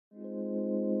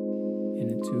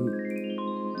two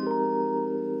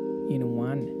in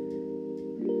one.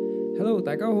 Hello,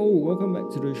 大家好, welcome back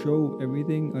to the show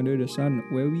Everything Under the Sun,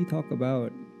 where we talk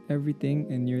about everything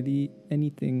and nearly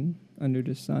anything under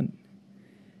the sun.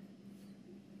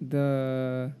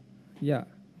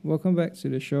 Welcome back to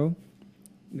the show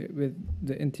with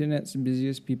the internet's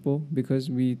busiest people, because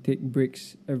we take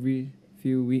breaks every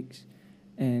few weeks,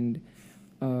 and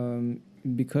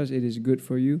because it is good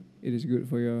for you, it is good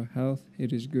for your health,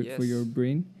 it is good for your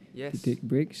brain to take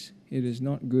breaks. It is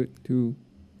not good to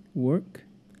work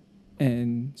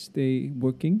and stay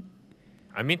working.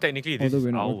 I mean, technically, this although is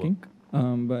we're not our working.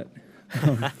 work.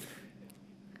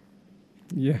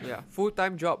 Yeah,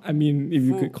 full-time job. I mean, if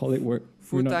you could call it work.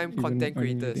 Full-time content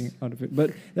creators. Out of it.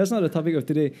 But that's not the topic of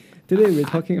today. Today we're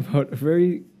talking about a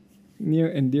very near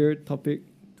and dear topic.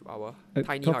 To our A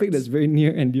tiny topic hearts. that's very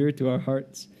near and dear to our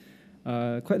hearts.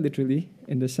 Quite literally,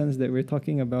 in the sense that we're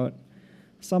talking about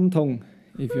samtong.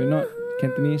 If you're not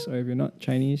Cantonese or if you're not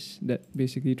Chinese, that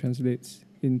basically translates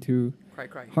into Cry.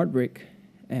 heartbreak.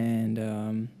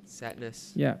 And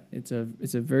Sadness. yeah, it's a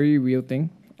very real thing,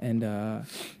 and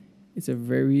it's a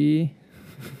very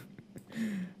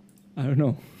I don't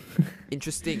know.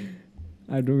 Interesting.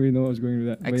 I don't really know what's going with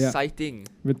that. But yeah, Exciting.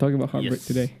 we're talking about heartbreak Yes.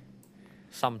 today.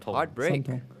 Samtong. Heartbreak.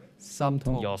 Samtong.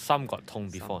 Samtong. Your some got tong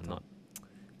before or Samtong. not?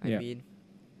 I Yeah. mean,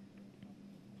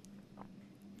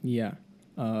 Yeah.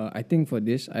 I think for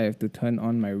this I have to turn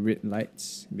on my red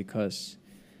lights because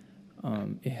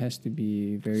it has to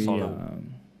be very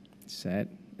Solemn. sad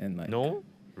and like No?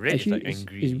 Red actually, is like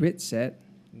angry. Is red sad?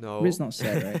 no. Red's not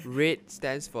sad, right? Red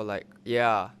stands for like,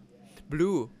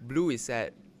 Blue. Blue is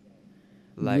sad.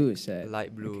 Blue is sad.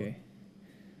 Light blue. Okay.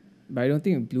 But I don't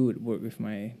think blue would work with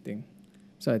my thing.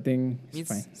 So I think it's Means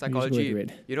fine. We just go psychology. with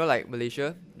red. You know, like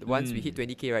Malaysia, once we Mm. hit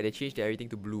 20K, right, they changed everything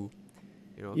to blue.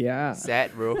 You know? Yeah.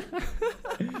 Sad, bro.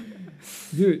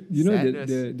 Dude, you know that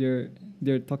Sadness.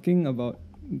 they're talking about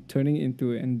turning it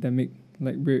into an endemic.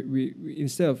 Like we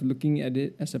instead of looking at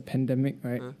it as a pandemic,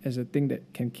 right, as a thing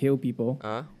that can kill people,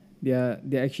 they're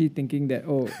actually thinking that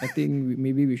I think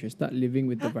maybe we should start living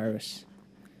with the virus.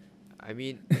 I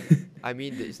mean,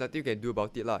 there's nothing you can do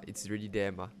about it, lah. It's really there,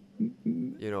 ma.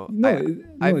 You know.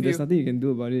 There's nothing you can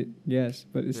do about it. Yes,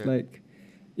 but it's like,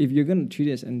 if you're gonna treat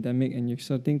it as endemic and you're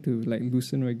starting to like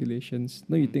loosen regulations,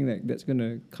 don't you think that that's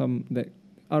gonna come that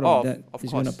out of that of is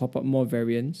gonna course. pop up more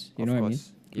variants? You know what I mean?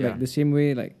 Yeah. Like the same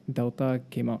way like Delta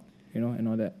came out, and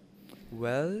all that.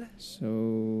 Well,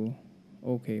 So,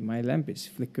 okay, my lamp is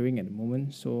flickering at the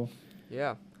moment. So,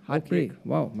 yeah. Heartbreak. okay,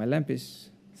 wow, my lamp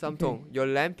is Samtong, your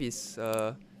lamp is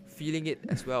feeling it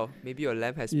as well. Maybe your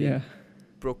lamp has been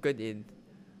broken in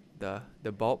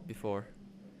the bulb before.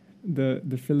 the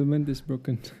filament is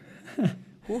broken.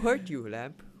 Who hurt you,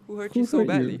 lamp? Who hurt Who you so hurt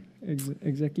badly?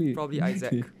 Exactly. Probably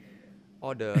exactly. Isaac.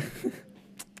 Or the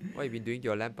what have you been doing to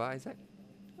your lamp, Isaac?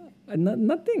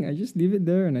 Nothing. I just leave it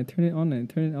there and I turn it on and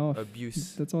turn it off.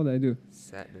 Abuse. That's all that I do.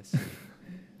 Sadness.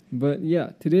 But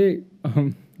yeah, today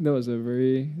that was a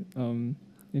very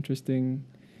interesting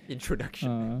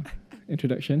Introduction.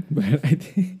 introduction. But I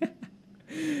think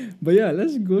but yeah,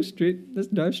 let's dive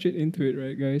straight into it,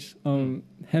 right, guys?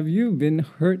 Have you been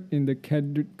hurt in the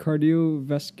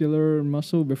cardiovascular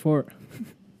muscle before?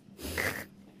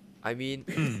 I mean,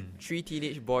 3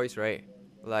 teenage boys, right?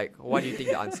 Like, what do you think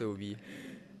the answer will be?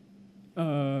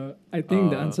 I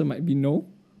think the answer might be no.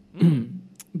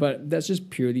 But that's just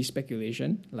purely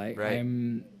speculation. Like, Right.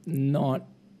 I'm not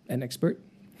an expert.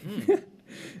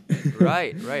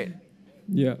 Right.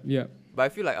 Yeah. But I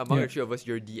feel like among Yeah. the three of us,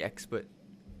 you're the expert.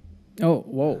 Oh,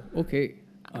 whoa. Okay.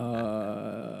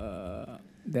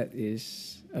 That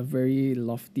is a very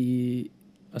lofty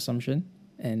assumption,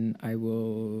 and I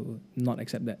will not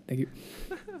accept that. Thank you.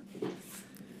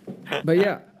 But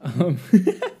yeah,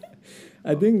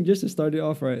 I think just to start it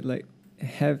off, right? Like,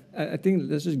 I think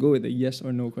let's just go with a yes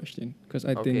or no question, because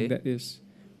I Okay. think that is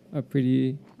a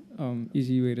pretty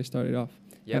easy way to start it off.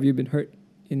 Yep. Have you been hurt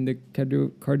in the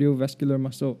cardiovascular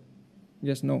muscle?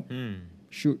 Yes, no.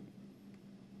 Shoot.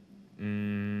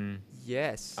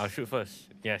 Yes. I'll shoot first.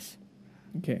 Yes.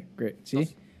 Okay, great. See?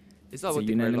 It's It's not a going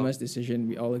to take very long. unanimous decision.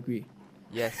 We all agree.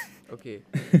 Yes. Okay.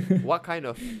 What kind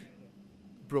of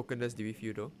brokenness do we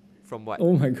feel though? From what?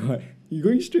 Oh my god, you're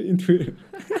going straight into it.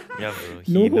 Yeah, bro.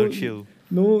 No No hold. chill.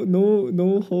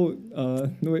 No hold.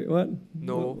 No wait, what?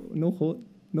 No. No hold.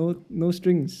 No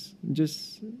strings.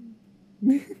 Just.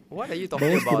 What are you talking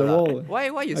Balls to about? the lah? wall. Why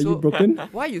you Are so you broken?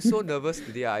 why are you so nervous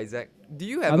today, Isaac? Do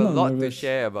you have I'm a not lot to nervous.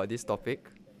 share about this topic?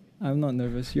 I'm not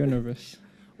nervous. You're nervous.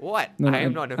 What? No, I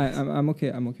am not nervous. I'm okay.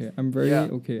 I'm okay. I'm very Yeah.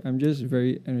 okay. I'm just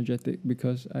very energetic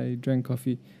because I drank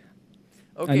coffee.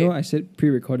 I Okay. know I said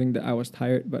pre-recording that I was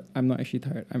tired, but I'm not actually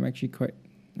tired. I'm actually quite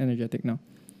energetic now.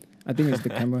 I think it's the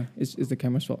camera. It's the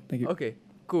camera's fault. Thank you. Okay.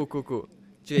 Cool.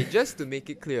 Jay, just to make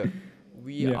it clear,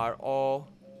 we Yeah. are all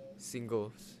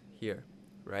singles here,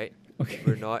 right? Okay.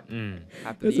 We're not Mm.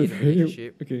 happily in a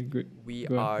relationship. Okay, good. We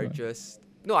Go on, are go on. just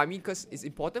no. I mean, because it's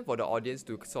important for the audience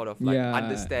to sort of like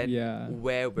understand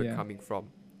where we're coming from.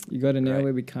 You gotta know Right.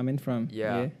 where we're coming from.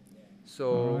 Yeah. Yeah. So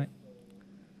Alright.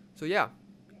 so yeah,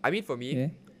 I mean for me, Yeah.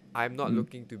 I'm not Mm.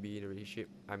 looking to be in a relationship.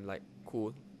 I'm like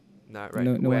cool, not right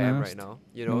No where one I am asked. right now.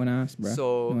 You No know. one asked, bro.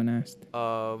 So No one asked.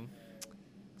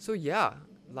 So yeah,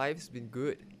 life's been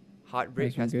good.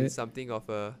 Heartbreak Life's been has been good. something of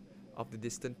the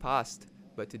distant past.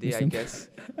 But today Distant- I guess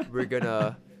we're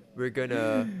gonna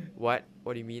what?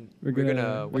 What do you mean? We're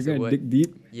gonna what's the word? dig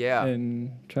deep Yeah.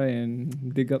 and try and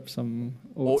dig up some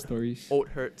old stories. Old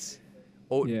hurts,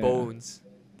 old Yeah. bones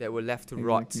that were left to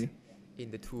rot Exactly.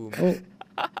 in the tomb.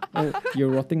 Oh,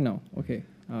 you're rotting now. Okay.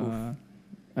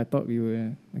 I thought we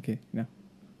were okay. Yeah,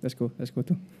 let's go. Let's go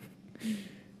too.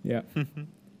 Yeah.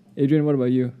 Adrian, what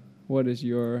about you? What is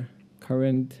your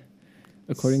current,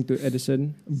 according to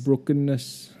Edison,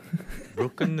 brokenness?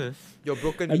 Brokenness. Your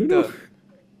broken I don't meter.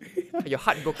 know. Your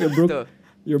heartbroken Your meter.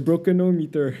 Your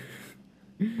brokenometer.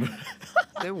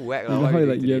 Then whack You lah. know What how you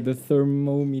like doing you have today? the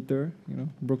thermometer,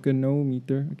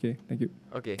 brokenometer. Okay, thank you.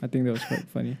 Okay. I think that was quite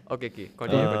funny. Okay.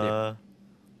 Continue.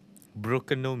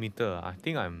 Brokenometer. I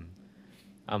think I'm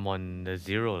on the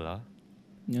zero lah.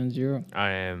 You're on zero. I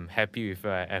am happy with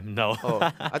where I am now. Oh,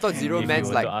 I thought zero If you meant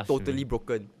were to like ask totally me.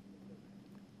 broken.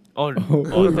 Then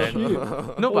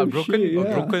shit. no, but Oh, shit,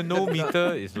 yeah.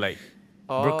 brokenometer is like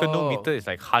brokenometer is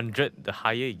like 100. The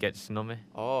higher it gets, no meh?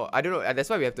 Oh, I don't know. That's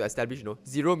why we have to establish,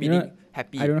 zero meaning know,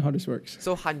 happy. I don't know how this works.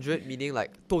 So 100 meaning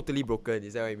like totally broken.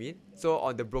 Is that what I mean? So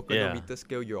on the brokenometer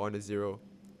scale, you're on a zero.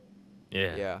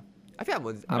 Yeah. Yeah. I think I'm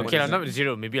Okay, on I'm not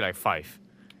zero. Maybe like 5.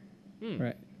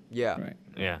 Right. Yeah. Right.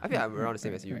 Yeah. I think I'm around the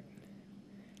same as you. Right.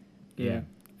 Yeah.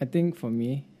 I think for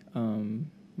me,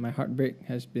 my heartbreak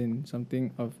has been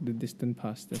something of the distant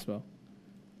past as well.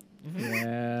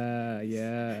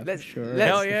 Yeah, Let's for sure.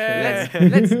 Hell for yeah. sure.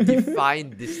 Let's define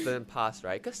distant past,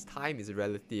 right? Because time is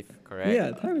relative, correct?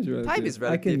 Yeah, time is relative. Time is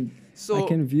relative. I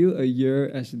can view a year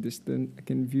as distant. I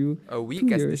can view a week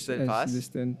 2 as years distant as past.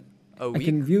 distant. A I week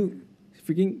can view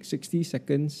freaking 60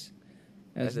 seconds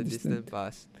as a distant distant.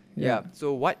 past. Yeah. Yeah.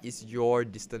 So what is your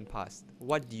distant past?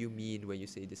 What do you mean when you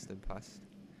say distant past?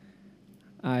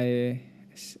 I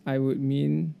would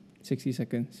mean 60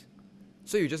 seconds.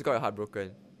 So you just got your heart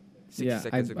broken 60 Yeah,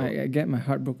 seconds ago. I get my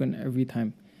heart broken every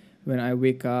time. When I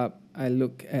wake up, I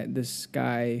look at the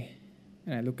sky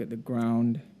and I look at the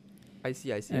ground I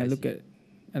see. and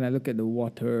I look at the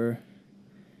water.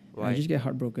 And Why? I just get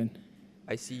heartbroken.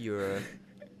 I see you're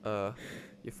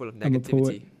full of I'm a poet.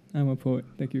 negativity. I'm a poet.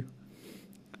 Thank you.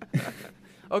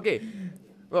 Okay.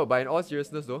 Well, but in all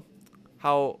seriousness though,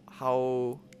 how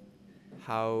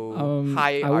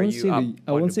high I are won't you say up the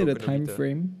I on won't say the broken time meter?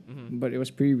 frame, Mhm. but it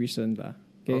was pretty recent lah.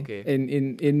 Okay.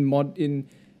 Okay.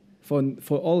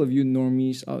 For all of you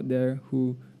normies out there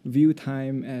who view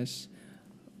time as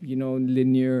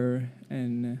linear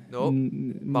and Nope.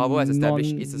 Marvel has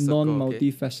established it's a circle,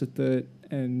 non-multifaceted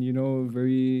and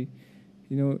very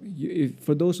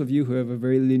for those of you who have a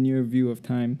very linear view of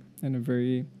time and a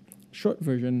very short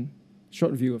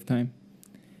view of time,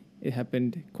 it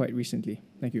happened quite recently.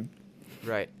 Thank you.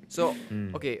 Right. So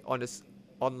Mm. okay,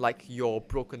 on like your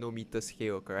brokenometer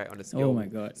scale, correct? On the scale Oh my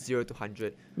God. 0 to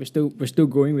 100. We're still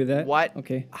going with that. What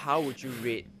Okay. how would you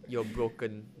rate your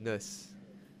brokenness?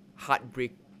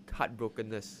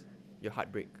 Heartbrokenness. Your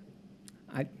heartbreak.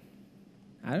 I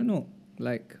don't know.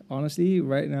 Like honestly,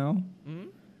 right now, Mhm.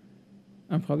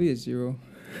 I'm probably a 0.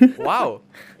 Wow.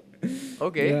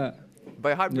 Okay. Yeah.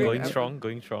 But heartbreak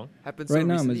Going strong. happened Right so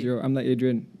now I'm a recently. 0. I'm like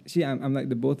Adrian. See, I'm like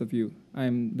the both of you.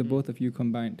 I'm the both of you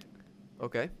combined.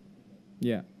 Okay.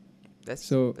 Yeah. That's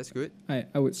So- that's good. I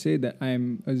would say that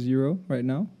I'm a 0 right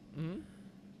now, Mhm.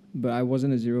 but I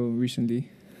wasn't a 0 recently.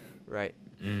 Right.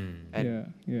 Mm. And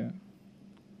Yeah.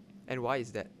 and why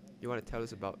is that? You want to tell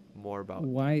us more about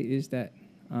Why is that?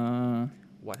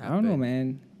 what I happened? don't know,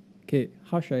 man. Okay,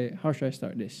 how should I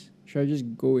start this? Should I just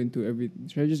go into everything?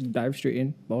 Should I just dive straight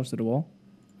in, balls to the wall?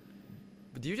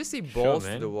 But do you just say Sure, balls to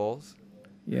man. the walls?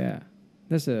 Yeah,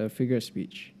 that's a figure of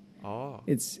speech. Oh.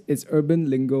 It's urban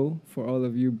lingo for all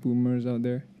of you boomers out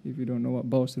there. If you don't know what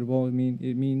balls to the wall mean,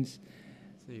 it means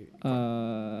So you,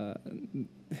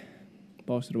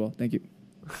 balls to the wall. Thank you.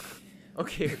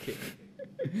 okay.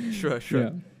 Sure.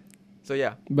 Yeah. So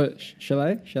yeah, But shall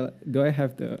I? Do I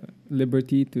have the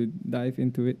liberty to dive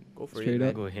into it? go for Straight it, man.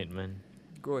 up. Go ahead, man.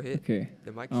 Go ahead. Okay.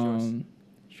 The mic is yours.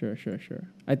 Sure.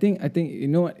 I think you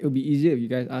know what, it'll be easier if you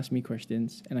guys ask me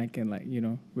questions and I can like, you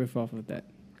know, riff off of that.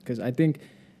 Because I think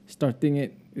starting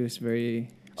it is very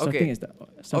starting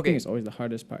is always the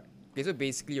hardest part. Okay, so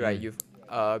basically, right,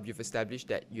 you've established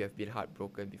that you have been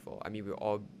heartbroken before. I mean, we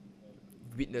all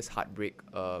witnessed heartbreak,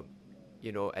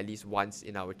 you know, at least once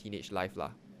in our teenage life,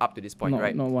 lah. Up to this point,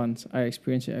 right? Not once. I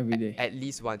experience it every day. At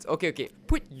least once. Okay.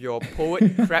 Put your poet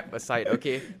crap aside,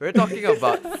 okay? We're talking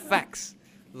about facts,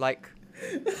 like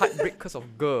heartbreak because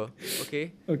of girl,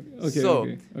 okay?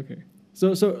 Okay. So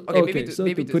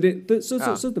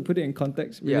to put it in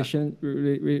context,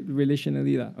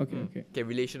 relationally lah. Okay. Okay,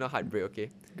 relational heartbreak, okay?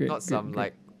 Great, Not great, some great.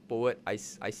 like poet. I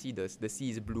see the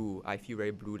sea is blue. I feel very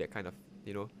blue. That kind of,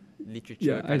 you know,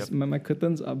 literature. Yeah, my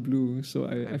curtains are blue, so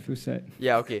I feel sad.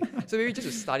 Yeah, okay. So maybe just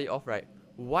to start it off, right?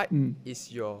 What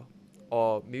is your,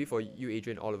 or maybe for you,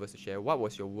 Adrian, all of us to share, what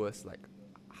was your worst like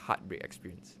heartbreak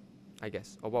experience, I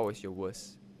guess, or what was your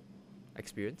worst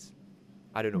experience?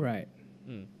 I don't know. Right.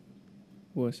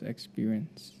 Worst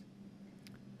experience.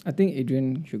 I think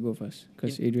Adrian should go first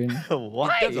because Adrian.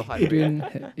 Why? In terms of heartbreak.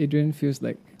 Adrian feels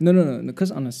like no.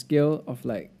 Because on a scale of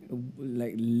like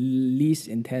least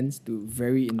intense to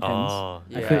very intense, Oh,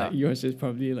 I feel yeah. like yours is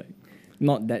probably like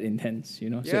not that intense, you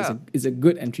know. So Yeah. it's a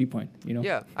good entry point, you know.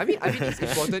 Yeah, I mean, it's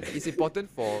important. It's important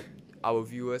for our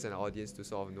viewers and audience to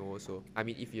sort of know. So, I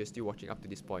mean, if you're still watching up to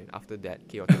this point after that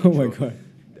chaotic Oh my intro, god.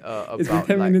 about It's been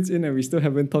 10 like, minutes in and we still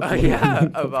haven't talked about yeah, the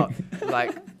topic. about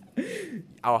like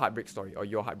our heartbreak story or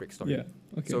your heartbreak story. Yeah.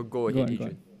 Okay. So go ahead, on,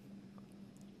 Adrian.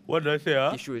 What did I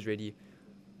say? Issue is ready.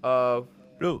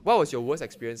 Look. What was your worst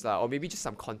experience, or maybe just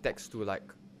some context to like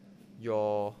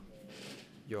your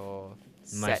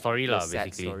My story your lah, sad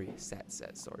basically. story. Sad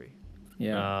story.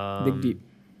 Yeah. Dig deep.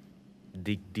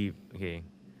 Dig deep. Okay.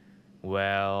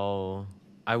 Well,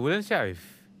 I wouldn't say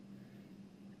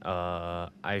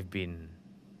I've been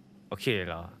okay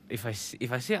lah. If I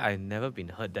say I've never been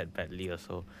hurt that badly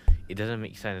also, it doesn't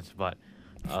make sense. But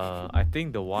I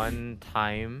think the one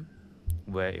time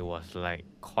where it was like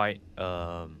quite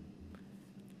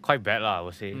bad lah, I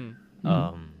would say.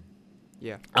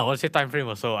 Yeah. I would say time frame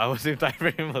also. But I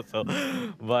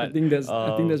think that's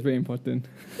very important.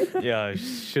 yeah,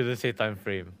 shouldn't say time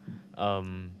frame.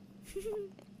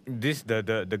 This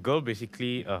the girl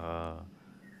basically I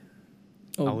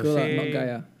would girl, say, not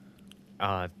guy.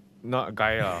 not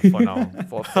guy for now.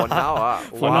 For now,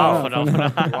 For now.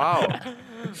 Wow.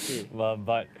 Okay.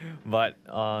 But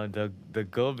the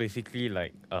girl basically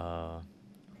like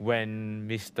went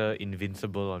Mr.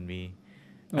 Invincible on me.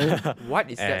 Oh,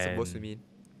 What is that And supposed to mean?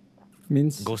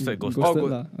 means Ghosted. Oh,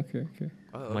 lah. Okay.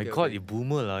 Oh, My okay, God, okay. you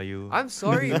boomer lah you. I'm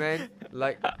sorry, man.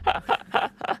 Like,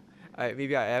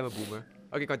 maybe I am a boomer.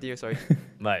 Okay, continue. Sorry.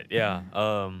 But yeah,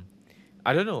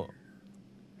 I don't know.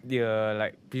 Yeah,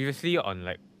 like previously on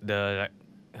like the like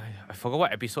I forgot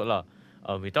what episode lah.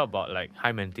 We talked about like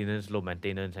high maintenance, low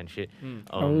maintenance and shit.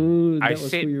 That I was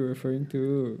said who you were referring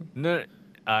to. no.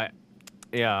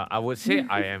 Yeah, I would say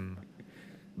I am.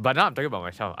 But now I'm talking about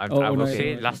myself. I no, would yeah,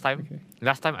 say yeah,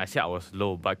 last time I said I was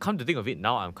low, but come to think of it,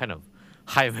 now I'm kind of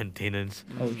high maintenance.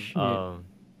 Oh shit.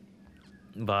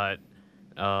 But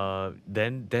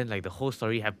then like the whole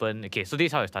story happened. Okay, so this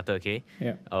is how it started. Okay.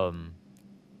 Yeah.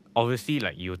 Obviously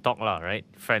like you talk lah, right?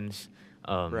 Friends.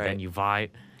 Right. Then you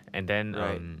vibe, and then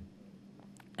Right.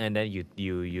 and then you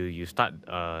start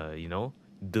you know,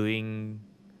 doing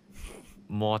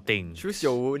more things. Choose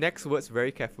your next words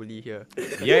very carefully here.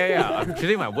 Yeah. I'm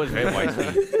choosing my words very wisely.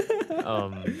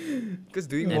 Because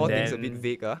doing And more things a bit then-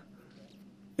 vague,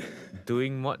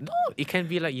 Doing more? No, it can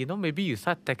be like, you know, maybe you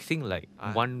start texting like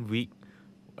 1 week,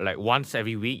 like once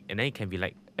every week, and then it can be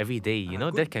like every day. You know,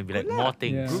 good- that can be like good more lah.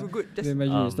 things. Good. Just, Then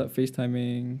imagine you um, start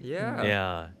FaceTiming. Yeah.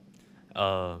 Yeah.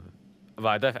 But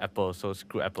I don't have Apple, so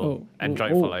screw Apple. Oh,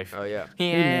 Android oh. for life. Oh yeah.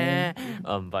 Yeah.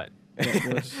 man. But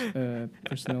That was a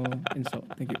personal insult.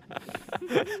 Thank you.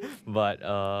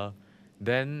 but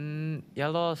then yeah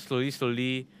lor,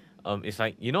 slowly it's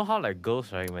like, you know how like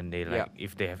girls, right, when they like Yeah.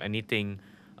 if they have anything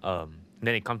then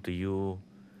they come to you,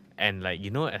 and like, you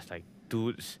know, as like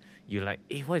dudes, you like,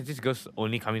 hey, why is this girl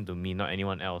only coming to me, not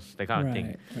anyone else, that kind of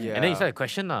thing. Yeah. And then you start a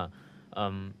question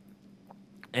and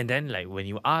then like when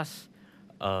you ask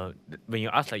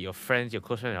like your friends, your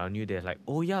close friends around you, they're like,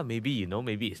 oh yeah, maybe, you know,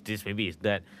 maybe it's this, maybe it's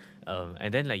that,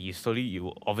 and then like you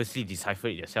obviously decipher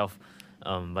it yourself,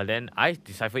 but then I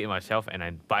decipher it myself,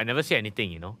 but I never say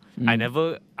anything, you know. I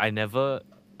never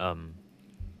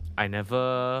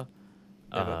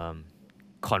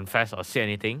confess or say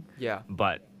anything. Yeah.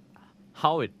 But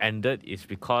how it ended is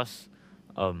because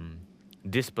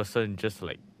this person just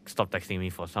like stopped texting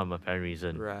me for some apparent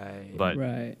reason. Right. But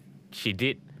Right. she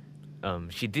did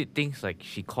she did things like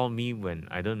she called me when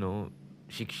I don't know,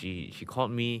 she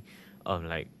called me,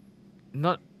 like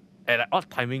not at like, odd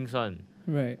timings one,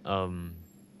 Right. and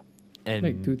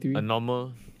Like 2, 3. a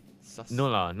normal, Sus. no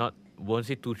lah, not won't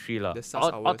say 2, 3 lah. The sus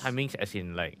Odd hours. timings as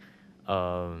in like,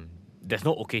 there's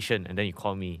no occasion and then you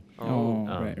call me. Oh, Um,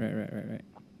 right. and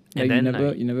Like then,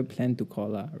 you never plan to call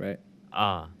lah, right?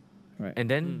 Right. and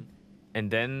then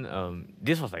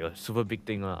this was like a super big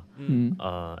thing lah. Mm.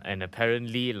 And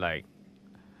apparently like,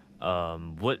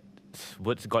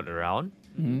 words got around,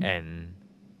 Mm. and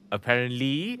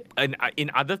apparently in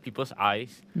other people's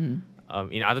eyes, Mm.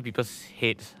 in other people's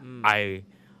heads,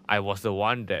 I was the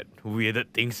one that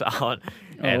weirded things out,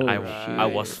 and Oh, I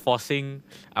was forcing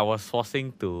I was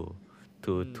forcing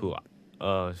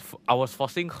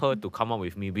her to come out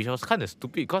with me, which was kind of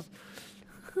stupid because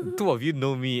two of you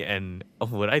know me, and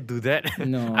would I do that?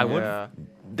 No. I won't. Yeah.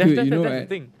 Dude, you know, That's right? the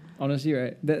thing. Honestly,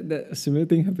 right, that a similar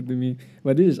thing happened to me,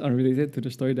 but this is unrelated to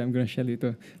the story that I'm gonna share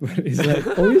later. But it's like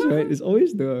always right. It's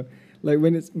always the like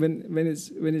when it's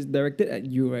directed at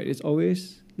you, right? It's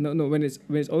always when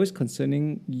it's always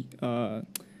concerning. I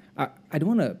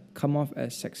don't want to come off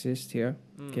as sexist here.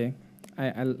 Okay,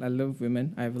 I love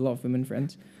women. I have a lot of women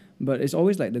friends, but it's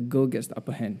always like the girl gets the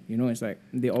upper hand. You know, it's like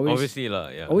they always Obviously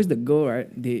lah, yeah. always the girl, right?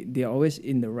 They are always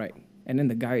in the right. And then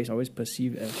the guy is always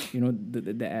perceived as, you know,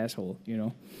 the asshole, you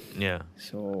know. Yeah.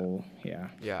 So yeah,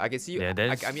 Yeah, I can see. Yeah,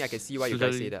 I mean, I can see why you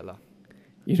guys say that lah.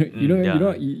 you know,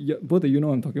 yeah. both of you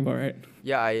know what I'm talking about, right?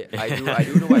 Yeah, I do know what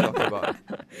you're talking about.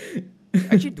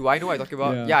 Actually, do I know what you're talking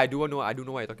about? Yeah. Yeah, I do know what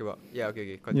you're talking about. Yeah,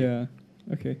 okay, continue.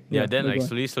 Yeah. Okay. Yeah, then no, like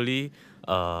go on. slowly,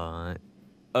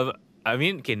 I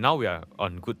mean, okay, now we are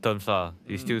on good terms lah.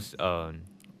 We still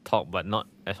talk, but not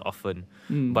as often.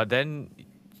 Mm. But then,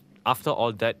 after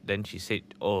all that, then she said,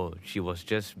 "Oh, she was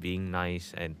just being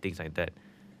nice and things like that."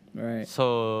 Right.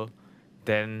 So,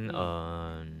 then,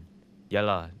 yeah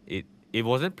lah, it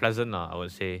wasn't pleasant lah, I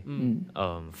would say.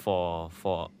 For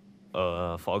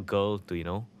a girl to, you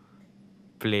know,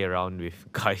 play around with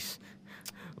guys,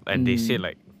 and they say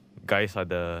like guys are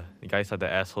the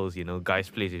assholes, you know, guys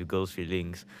plays with girls'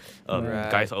 feelings, Right.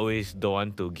 guys always don't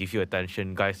want to give you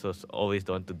attention, guys always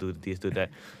don't want to do this, do that.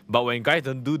 But when guys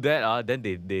don't do that, then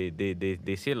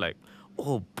they say like,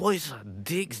 oh, boys are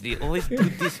dicks, they always do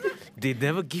this, they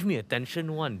never give me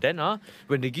attention one. Then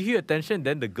when they give you attention,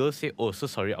 then the girls say, oh, so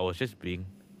sorry, I was just being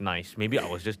nice, maybe I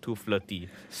was just too flirty.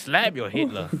 Slap your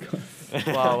head lah.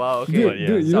 Wow, okay. Dude, yeah.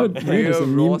 dude, you know, Some there's a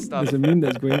real raw meme. stuff. There's a meme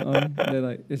that's going on. That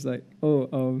like it's like,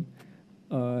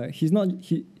 she's not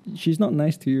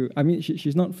nice to you. I mean,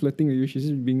 she's not flirting with you. She's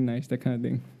just being nice. That kind of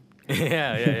thing.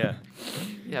 yeah. It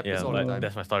happens Yeah, all the but time.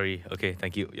 that's my story. Okay,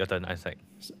 thank you. Your turn, Isaac.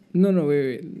 No,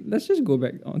 wait. Let's just go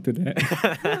back onto that.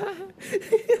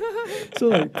 So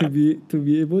like to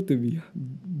be able to be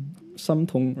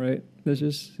samtong, right? Let's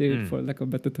just say it for lack of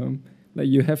a better term. Like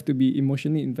you have to be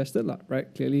emotionally invested, lah, right?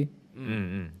 Clearly.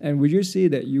 And would you say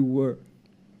that you were?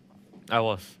 I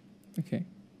was Okay.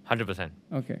 100%.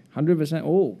 Okay. 100%.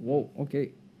 Oh, whoa.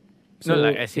 Okay. No,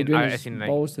 like as in, Adrian is as in like,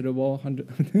 balls to the wall. 100.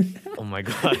 oh my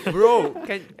god. Bro,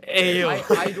 can Ayo.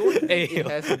 I don't think it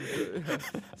Ayo. has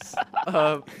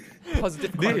positive This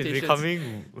is connotations.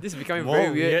 becoming This is becoming more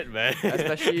very weird, man.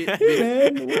 especially with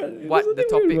Man, what the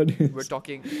there's nothing weird topic about this. we're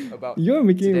talking about. You're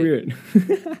making it today. weird.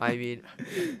 I mean,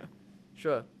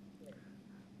 sure.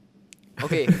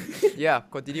 Okay, yeah,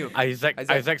 continue. Isaac.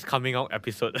 Isaac's coming out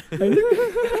episode.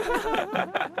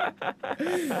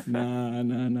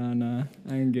 Nah.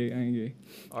 I ain't gay.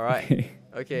 All right. Okay.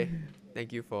 Okay.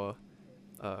 Thank you for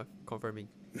confirming.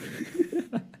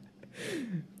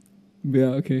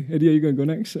 Yeah, okay. Eddie, are you gonna go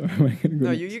next, or am I gonna go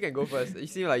No, next? you can go first. You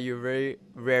seem like you're very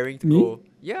raring to Me? go.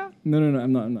 Yeah. No,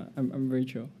 I'm not. I'm very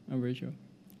chill.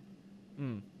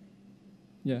 Mm.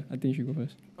 Yeah, I think you should go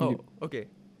first. Oh, okay.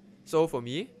 So for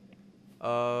me,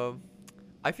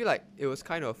 I feel like it was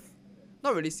kind of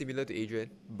not really similar to Adrian,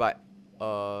 but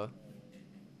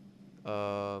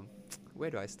where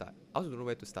do I start? I also don't know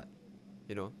where to start.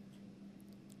 You know.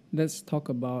 Let's talk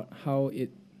about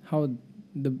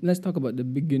let's talk about the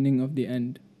beginning of the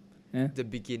end. Yeah. The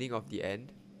beginning of the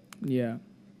end. Yeah.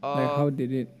 Like how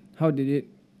did it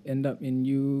end up in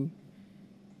you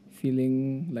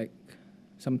feeling like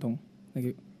something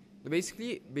like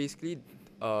Basically,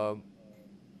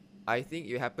 I think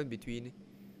it happened between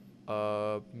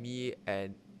me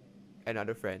and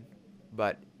another friend,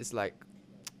 but it's like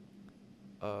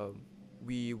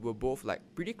we were both like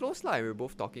pretty close lah, and we were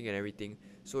both talking and everything.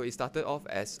 So it started off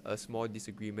as a small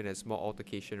disagreement, a small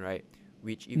altercation, right?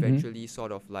 Which eventually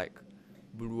sort of like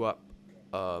blew up,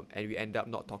 and we end up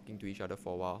not talking to each other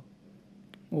for a while.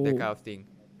 That kind of thing.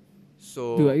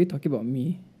 So Dude, are you talking about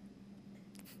me?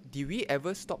 did we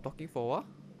ever stop talking for a while?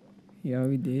 Yeah,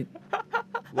 we did.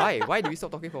 Why? Why did we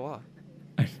stop talking for a while?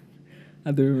 I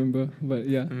don't remember, but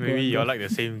yeah. go Maybe on, you're go. like the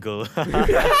same girl.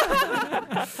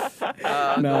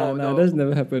 No, that's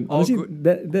never happened. All Honestly, good-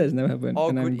 that has never happened, all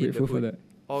and good I'm in the grateful for hood. that.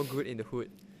 All good in the hood.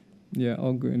 Yeah,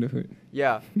 all good in the hood.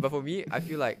 Yeah, but for me, I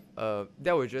feel like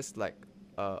that was just like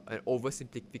an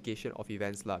oversimplification of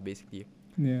events lah, basically.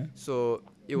 Yeah. So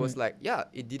it was Right. like, yeah,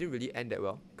 it didn't really end that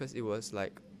well because it was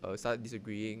like started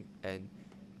disagreeing and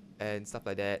stuff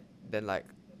like that. Then like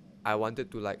I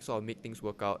wanted to like sort of make things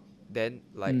work out. Then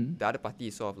like the other party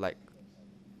is sort of like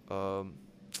um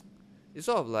it's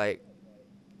sort of like,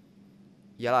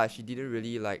 yeah lah, she didn't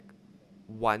really like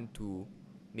want to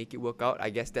make it work out. I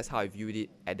guess that's how I viewed it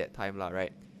at that time lah,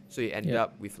 right? So it ended Yeah.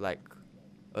 up with like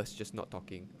us just not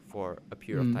talking for a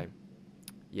period of Mm. time.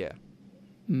 Yeah.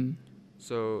 Mm.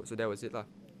 So that was it lah.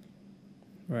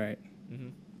 Right.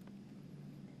 Mm-hmm.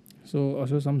 So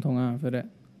also samthong after that.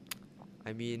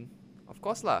 I mean, of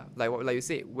course lah. Like you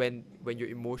say, when you're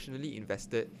emotionally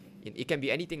invested in, it can be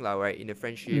anything lah, right? In a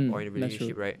friendship or in a that's true.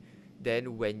 relationship, right?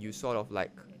 Then when you sort of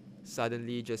like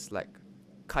suddenly just like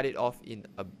cut it off in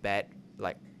a bad,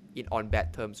 like on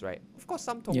bad terms, right? Of course,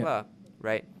 some Yeah. lah,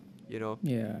 right? You know,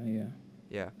 Yeah, yeah,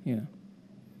 yeah, yeah.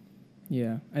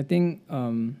 Yeah. I think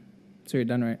so you're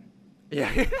done, right? yeah.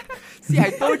 See,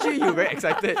 I told you were very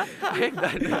excited. I'm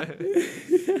done.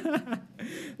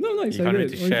 No, no, You can't excited. wait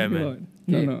to What are share, talking man. about?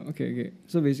 No, no, okay.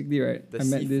 So basically, right, The I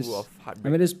met seafood this of I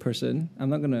heartbreak. met this person. I'm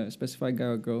not gonna specify guy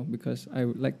or girl because I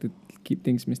would like to keep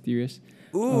things mysterious.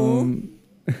 Ooh.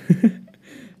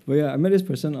 But yeah, I met this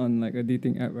person on like a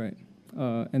dating app, right?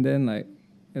 And then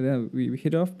we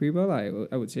hit off pretty well, I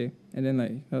would say. And then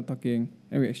like started talking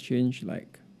and we exchanged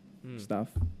like stuff,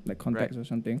 like contacts or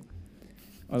something.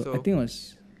 I So- think it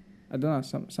was, I don't know,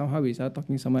 somehow we started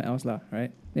talking somewhere else lah,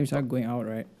 right? Then we started going out,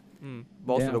 right?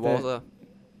 Balls Then to the after walls,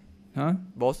 Huh?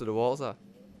 balls to the walls, I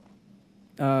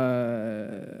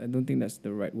don't think that's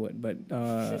the right word, but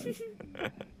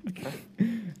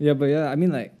yeah, I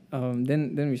mean like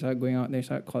then we started going out, then we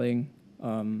started calling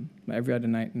like every other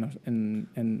night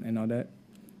and all that,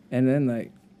 and then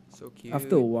like So cute.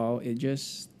 after a while it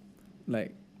just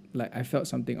like I felt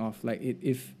something off, like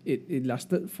it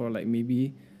lasted for like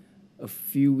maybe a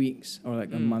few weeks or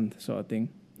like a month sort of thing,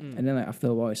 and then like after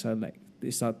a while it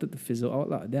started to fizzle out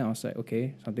lah. Then I was like,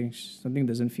 okay, something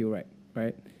doesn't feel right.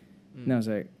 And I was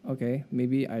like, okay,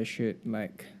 maybe I should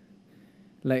like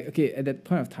okay, at that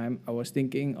point of time I was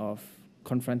thinking of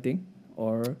confronting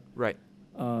or Right.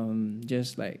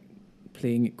 just like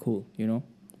playing it cool, you know?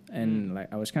 And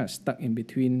like I was kind of stuck in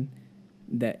between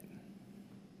that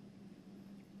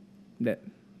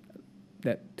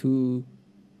two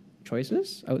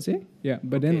choices, I would say. Yeah.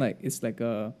 But then Okay. like it's like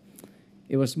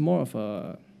it was more of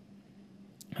a,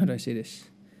 how do I say this?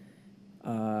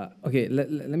 Okay, let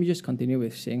me just continue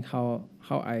with saying how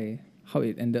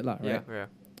it ended lah, right? Yeah.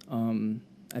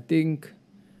 I think,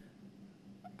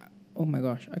 oh my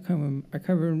gosh, I can't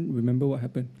even remember what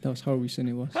happened. That was how recent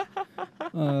it was.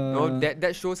 No,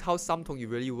 that shows how samtong you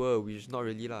really were, which is not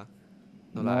really lah.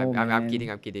 No, lah. No, I'm man.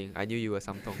 kidding. I knew you were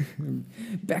samtong.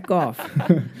 Back off.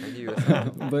 I knew you were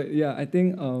samtong. But yeah, I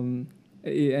think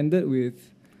it ended with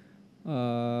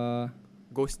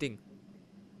Ghosting.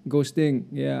 ghosting,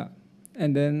 yeah.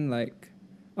 And then like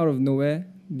out of nowhere,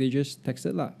 they just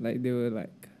texted lah. Like they were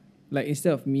like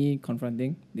instead of me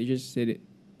confronting, they just said it.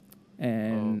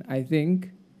 And I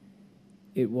think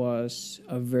it was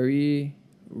a very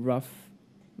rough,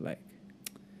 like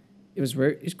it's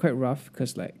quite rough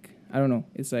because like I don't know,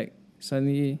 it's like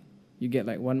suddenly you get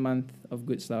like 1 month of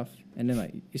good stuff and then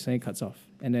like it suddenly cuts off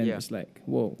and then it's like,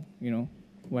 whoa, you know,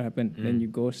 what happened? Then you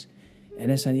ghost and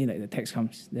then suddenly like the text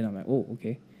comes. Then I'm like, oh,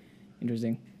 okay,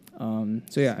 interesting.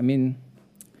 So yeah, I mean,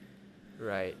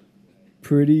 Right.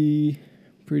 pretty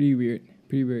weird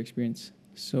experience.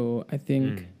 So I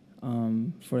think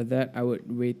for that I would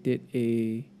rate it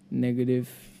a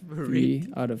 -3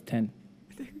 out of 10.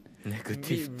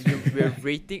 Negative. We're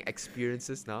rating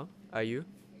experiences now. Are you?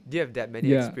 Do you have that many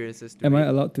Yeah. experiences to Am I rate?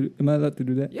 allowed to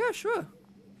do that? Yeah, sure.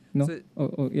 No. So-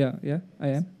 Oh yeah,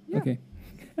 I am. Yeah. Okay.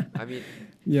 I mean,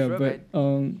 Yeah, sure, but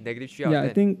 -3 out yeah,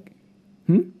 of 10. I think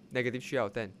 -3 out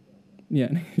of 10. yeah,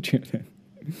 -3 out of 10.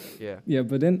 Yeah. Yeah,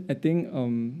 but then I think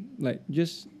like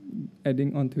just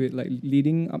adding on to it, like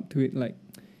leading up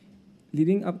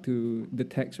to the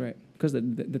text, right? Because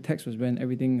the text was when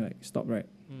everything like stopped, right?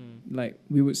 Like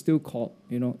we would still call,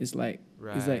 you know. It's like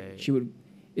it's like Right. she would,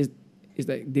 it's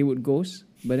like they would ghost,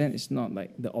 but then it's not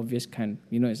like the obvious kind,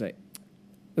 you know. It's like,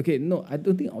 okay, no, I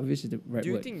don't think obvious is the right Do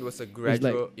you word. think it was a like-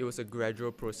 gradual? It was a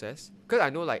gradual process. Because I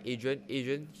know, like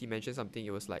Adrian, he mentioned something.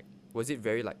 It was like Was it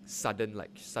very like sudden,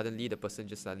 like suddenly the person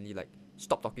just suddenly like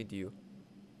stopped talking to you?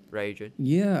 Right, Adrian?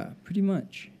 Yeah, pretty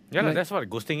much. Yeah, Like, that's what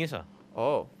ghosting is.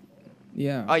 Oh.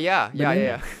 yeah. Oh yeah, But yeah, then-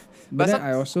 yeah. But then some-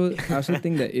 I also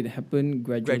think that it happened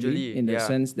gradually, in the yeah.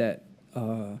 sense that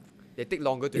They take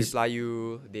longer to It's- reply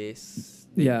you.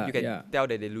 Yeah, you can yeah. tell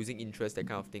that they're losing interest, that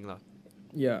kind of thing, lah.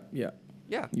 yeah.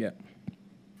 Yeah.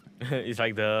 It's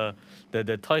like the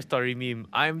Toy Story meme.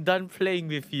 I'm done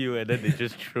playing with you, and then they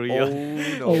just throw you, Oh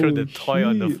no, throw Oh, the toy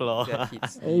on the shit. floor. that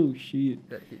hits deep. Oh shit.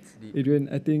 That hits deep. Adrian,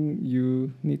 I think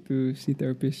you need to see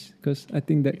therapist because I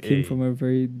think that came Hey. from a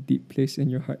very deep place in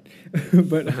your heart.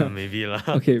 But Maybe lah.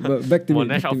 okay, but back to me.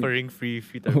 Monash back to me. offering free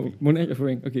Oh, therapy. Monash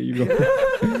offering. Okay, you go.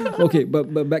 Okay, but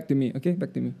back to me. Okay,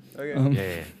 back to me.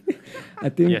 Okay. Yeah. I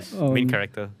think Yes, main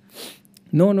character.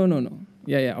 No.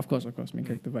 Yeah, of course, main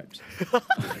character vibes.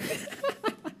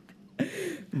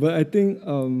 But I think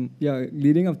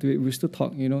leading up to it, we still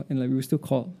talk, and like we still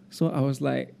call. So I was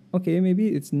like, okay,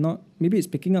 maybe it's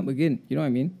picking up again. You know what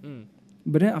I mean? Mm.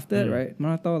 But then after that, right,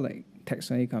 Maratao like text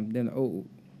suddenly come. Then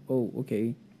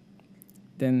okay.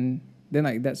 Then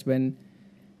like that's when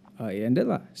it ended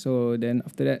lah. So then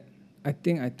after that, I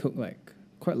think I took like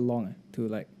quite long to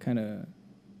like kind of,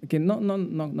 okay, not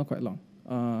quite long.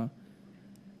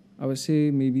 I would say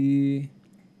maybe,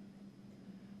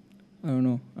 I don't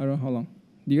know how long.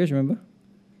 Do you guys remember?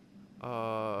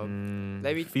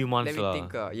 Let me few months Let me lah.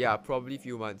 think. Yeah, probably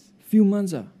few months. Few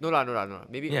months No lah.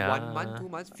 Maybe Yeah. 1 month, 2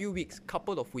 months, few weeks,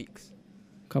 couple of weeks.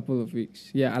 Couple of weeks.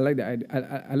 Yeah, I like that.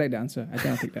 I like the answer. I think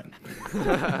I'll take that.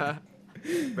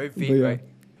 Very But vague, yeah. right?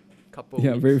 Couple.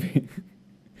 Yeah, weeks. very vague.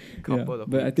 Couple Yeah, of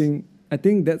but weeks. I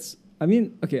think that's. I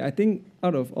mean, okay. I think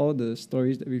out of all the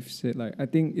stories that we've said, like I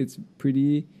think it's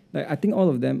pretty. Like I think all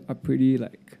of them are pretty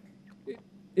like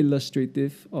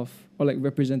illustrative of, or like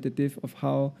representative of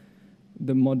how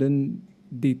the modern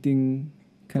dating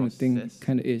kind of thing Process.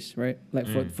 kind of is, right? Like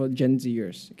for Gen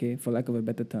Zers, okay, for lack of a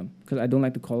better term, because I don't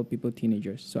like to call people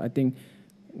teenagers. So I think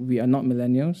we are not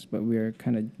millennials, but we are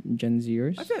kind of Gen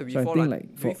Zers. I feel like we So fall, I think un- like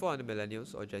we for fall under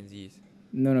millennials or Gen Zs.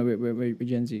 no, we're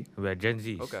Gen Z. We're Gen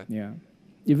Zs. Okay. Yeah,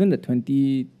 even the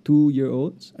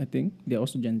 22-year-olds, I think they're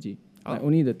also Gen Z. Oh. Like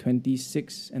only the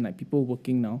 26 and like people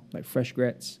working now, like fresh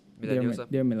grads, Millennials,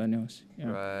 they're millennials.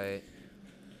 Yeah.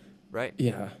 Right.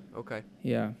 Yeah. Okay.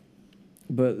 Yeah.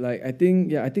 But like I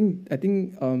think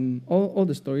all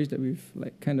the stories that we've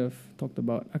like kind of talked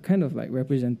about are kind of like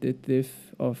representative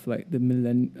of like the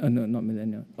not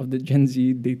millennial, of the Gen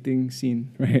Z dating scene,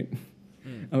 right?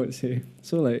 I would say.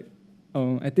 So like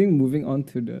I think moving on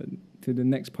to the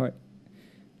next part,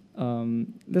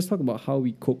 let's talk about how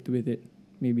we coped with it,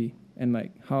 maybe, and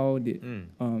like how did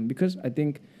because I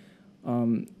think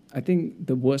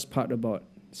the worst part about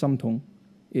Samtong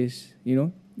is,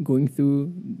 going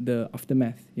through the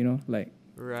aftermath, like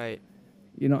Right.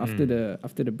 after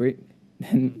the break,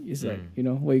 then it's like,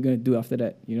 what are you gonna do after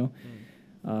that,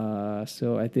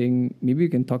 so I think maybe we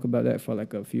can talk about that for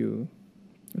like a few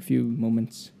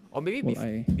moments Or maybe while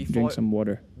I before drink some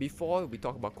water. before we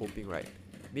talk about coping, right?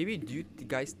 Maybe do you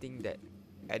guys think that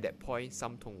at that point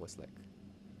Samtong was like,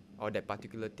 or that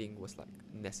particular thing was like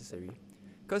necessary?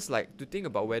 Because like to think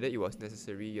about whether it was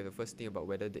necessary, you have to first think about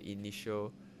whether the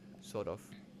initial sort of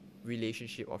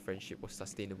relationship or friendship was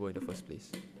sustainable in the first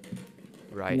place,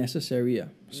 right? Necessary, yeah.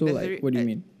 So Necessary like, what do you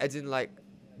mean? As in like,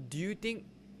 do you think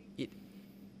it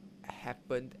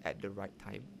happened at the right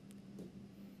time?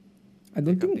 I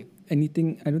don't kind of think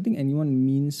anything. I don't think anyone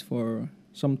means for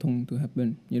Samtong to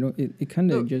happen. It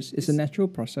kind of No, just it's a natural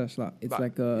process, lah. It's But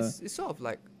like a it's sort of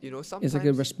like, sometimes it's like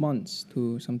a response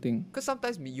to something. because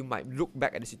sometimes you might look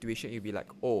back at the situation, you'll be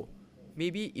like, oh,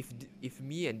 maybe if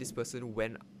me and this person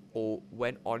went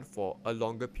on for a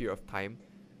longer period of time,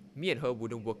 me and her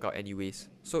wouldn't work out anyways.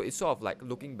 So it's sort of like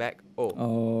looking back,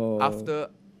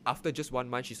 after just 1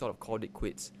 month she sort of called it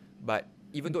quits. But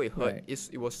even though it hurt, Right.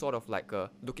 it was sort of like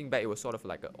looking back, it was sort of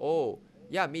like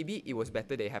maybe it was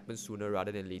better that it happened sooner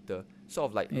rather than later. Sort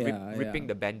of like Yeah, ripping yeah.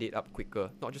 the band-aid up quicker,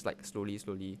 not just like slowly.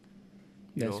 you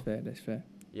That's know? fair. That's fair.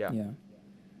 Yeah. Yeah.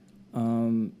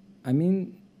 I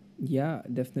mean, yeah,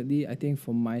 definitely. I think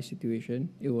for my situation,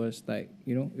 it was like,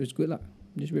 it was good lah.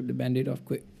 Just rip the band-aid off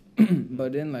quick.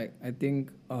 But then like I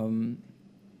think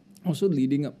also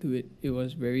leading up to it, it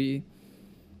was very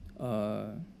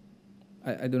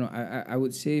I don't know. I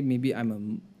would say maybe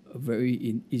I'm a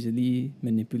very easily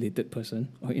manipulated person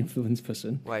or influenced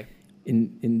person. Why?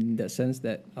 In that sense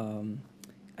that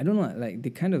I don't know, like they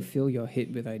kind of fill your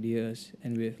head with ideas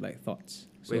and with like thoughts.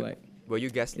 So Wait, like, were you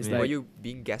It's were like- you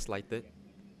being gaslighted?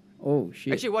 oh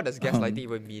shit. Actually, what does gaslighting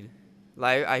even mean?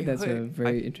 Like I That's a heard,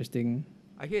 very interesting.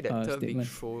 I hear that term being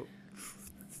statement.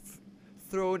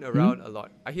 thrown around a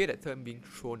lot. I hear that term being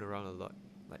thrown around a lot,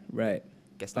 like Right.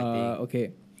 gaslighting.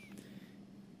 Okay.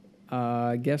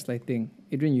 Gaslighting.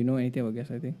 Adrian, you know anything about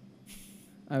gaslighting?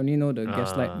 I only know the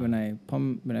gaslight when I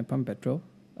pump petrol.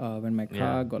 When my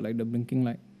car got like the blinking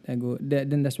light,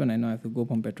 then that's when I know I have to go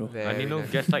pump petrol. I Very know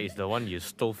nice. gaslight is the one you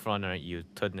stove front, right? You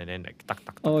turn and then like tuck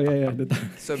tuck. Oh yeah.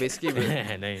 So basically,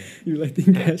 And then, You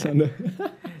lighting gas on the.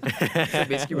 so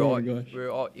basically Oh my gosh. we're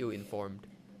all ill-informed.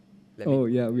 Let Oh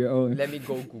me yeah, we are all. let me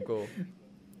go Google,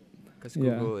 because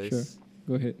Yeah, Google sure. is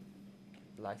Go ahead,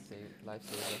 lifesaver.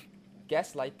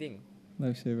 Gaslighting.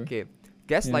 lifesaver. Okay,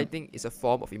 gaslighting is a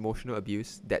form of emotional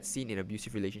abuse that's seen in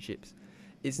abusive relationships.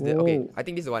 Okay? Whoa. I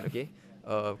think this is the one. Okay,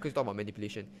 because we talk about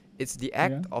manipulation. It's the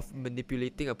act Yeah. of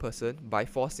manipulating a person by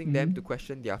forcing them Mhm. to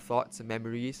question their thoughts,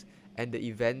 memories, and the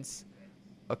events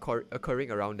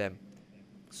occurring around them.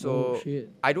 Oh So shit.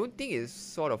 I don't think it's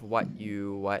sort of what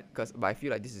but I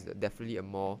feel like this is definitely a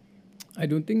more I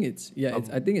don't think it's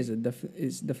I think it's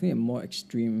it's definitely a more a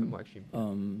extreme more extreme.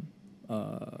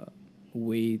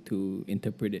 way to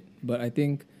interpret it. But I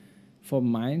think for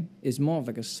mine, it's more of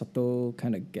like a subtle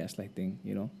kind of gaslighting,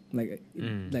 you know? Like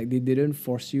like they didn't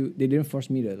force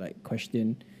me to like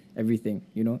question everything,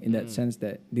 you know, in that sense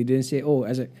that they didn't say, oh,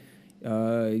 as a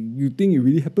you think it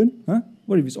really happened? Huh?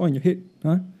 What if it's all in your head?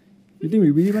 Huh? You think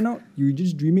we really went out? You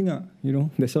just dreaming, you know,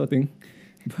 that sort of thing.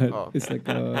 But Oh. it's like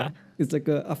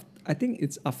I think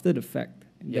it's after the fact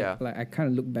that Yeah. like I kind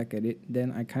of look back at it,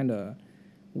 then I kind of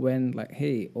went like,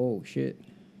 hey, oh shit,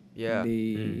 Yeah.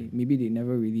 maybe they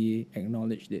never really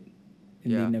acknowledged it,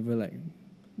 and Yeah. they never like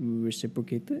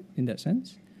reciprocated in that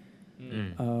sense.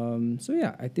 So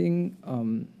yeah, I think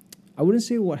I wouldn't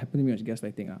say what happened to me was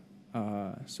gaslighting.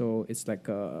 So it's like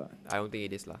I don't think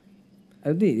it is lah. I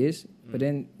don't think it is, but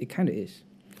then it kind of is.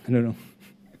 I don't know.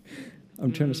 I'm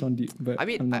trying to sound deep, but I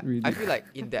mean, I'm not really. I feel like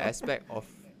in the aspect of,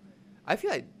 I feel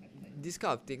like this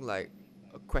kind of thing, like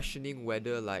questioning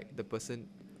whether like the person,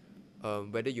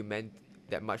 whether you meant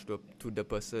that much to the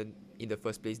person in the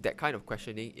first place, that kind of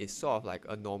questioning is sort of like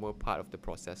a normal part of the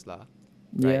process lah.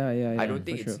 Right? Yeah. I don't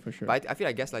think for it's, sure, for sure. but I feel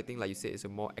like gaslighting, like you said, is a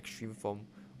more extreme form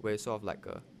where it's sort of like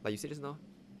like you said just now.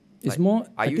 It's like, more.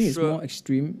 are I you think it's sure- more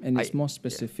extreme and it's I- more yeah.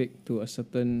 specific to a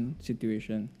certain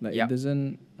situation. Like Yup. it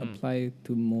doesn't apply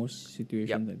to most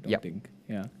situations. I don't Yup. think.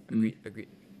 Yeah. Agreed.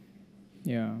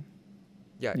 Yeah.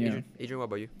 Yeah, Yeah. Adrian, what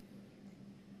about you?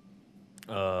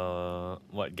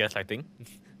 what gaslighting?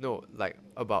 No, like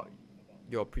about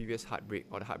your previous heartbreak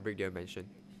or the heartbreak that you mentioned.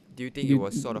 Do you think it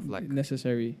was sort of like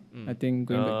necessary? Mm. I think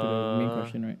going back to the main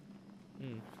question, right?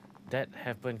 That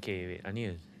happened. Okay, wait. I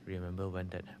need to remember when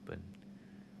that happened.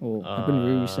 Oh, happened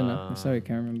very recent. That's why I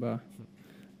can't remember.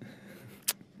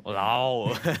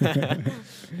 Wow.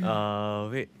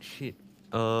 Wait, shit.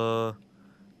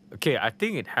 Okay, I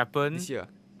think it happened. this year?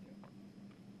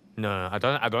 No, I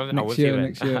don't. I Next won't year, say when.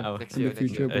 next year, Next in year, the next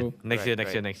future, year. bro.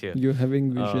 Next year. You're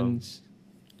having visions.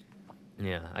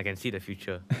 Yeah, I can see the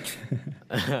future.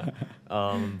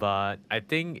 But I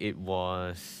think it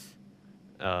was,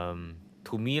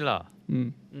 to me lah.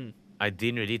 I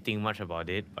didn't really think much about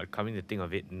it, but coming to think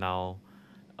of it now,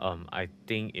 I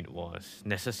think it was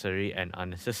necessary and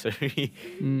unnecessary.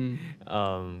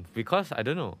 Because I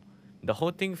don't know, the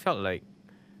whole thing felt like,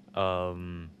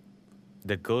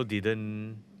 the girl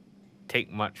didn't take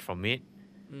much from it.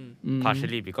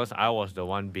 Partially because I was the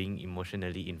one being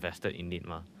emotionally invested in it,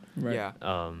 ma. Right.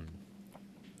 Yeah.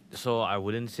 So I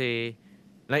wouldn't say,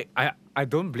 like I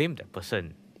don't blame that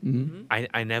person.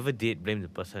 I never did blame the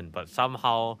person, but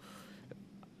somehow,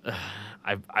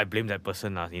 I blame that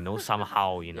person lah. You know,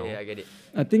 somehow, you know. Yeah, I get it.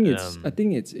 I think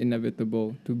it's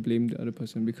inevitable to blame the other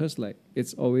person because like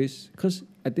it's always because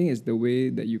I think it's the way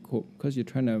that you cope because you're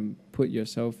trying to put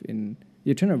yourself in,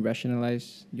 you're trying to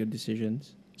rationalize your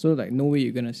decisions. So like no way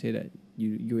you're gonna say that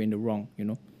you're in the wrong, you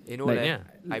know. You know Like, that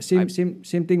yeah.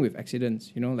 Same thing with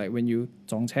accidents, you know, like when you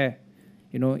撞车,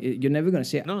 you know, you're never gonna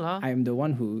say No lah. I'm the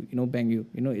one who, you know, bang you.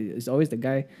 You know, it's always the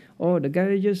guy. Oh, the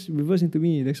guy just reversed into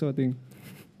me, that sort of thing.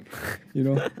 You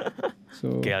know. So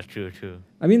Okay, true.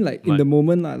 I mean, like in But- the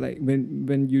moment, like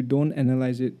when you don't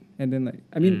analyze it, and then like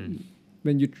I mean,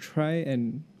 when you try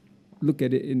and look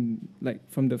at it in like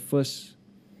from the first,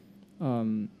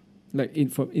 like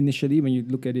from initially when you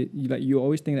look at it, you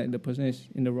always think that the person is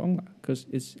in the wrong, because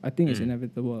I think it's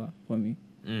inevitable for me.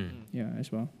 Yeah,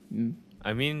 as well.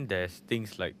 I mean, there's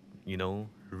things like, you know,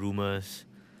 rumors.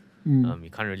 Mm. You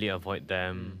can't really avoid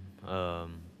them.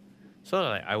 So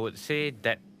like I would say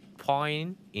that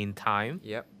point in time,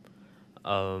 Yep.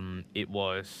 it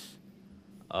was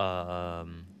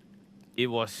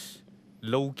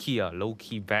low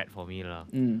key bad for me lah.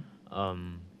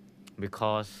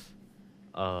 Because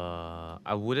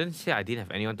I wouldn't say I didn't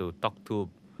have anyone to talk to,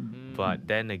 but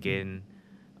then again,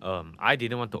 I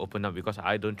didn't want to open up because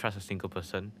I don't trust a single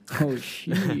person. Oh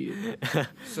shit.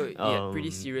 So yeah,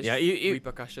 pretty serious yeah,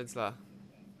 repercussions lah.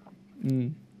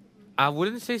 I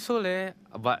wouldn't say so leh,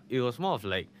 but it was more of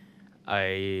like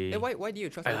Then why do you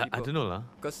trust other I people? don't know lah.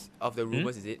 Because of the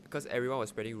rumors, is it? Because everyone was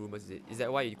spreading rumors, is it? Is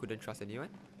that why you couldn't trust anyone?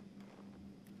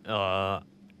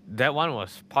 That one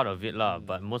was part of it lah,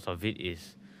 but most of it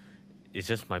is it's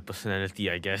just my personality,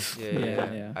 I guess.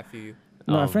 Yeah. I feel you.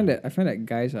 No, I find that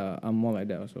guys are more like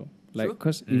that also. Like, True.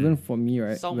 cause even for me,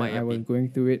 right, Sound when I was myopic. going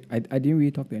through it, I didn't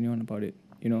really talk to anyone about it.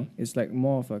 You know, it's like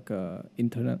more of like a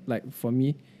internal. Like for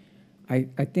me, I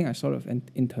think I sort of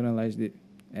internalized it,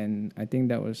 and I think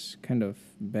that was kind of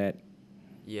bad,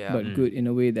 Yeah. but good in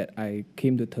a way that I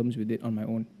came to terms with it on my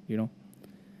own. You know,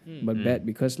 but bad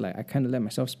because like I kind of let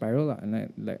myself spiral lah, and I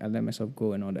let myself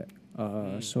go and all that.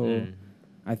 So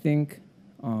I think,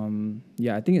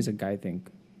 I think it's a guy thing.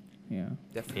 Yeah.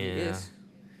 Definitely is.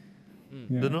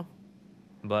 Yeah. Don't know,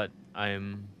 but I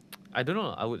don't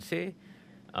know. I would say,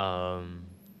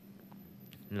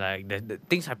 like the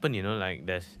things happen. You know, like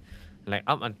there's, like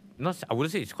not I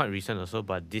wouldn't say it's quite recent also,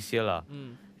 but this year lah.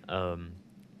 Oh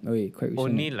wait, quite recent.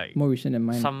 Only like more recent than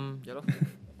mine. Some. Yeah, lor.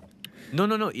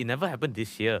 No. It never happened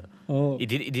this year. Oh. It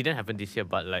didn't happen this year,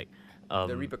 but like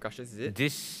The repercussions, is it?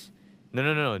 this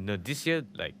no. This year,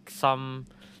 like some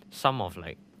of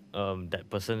like that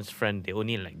person's friend, they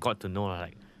only like got to know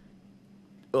like,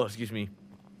 oh excuse me,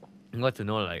 got to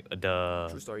know like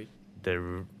True story.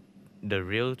 the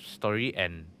real story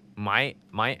and my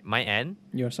end.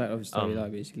 Your side of the story lah,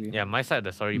 basically. Yeah, my side of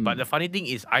the story. But the funny thing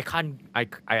is, I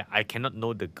cannot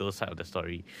know the girl side of the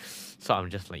story, so I'm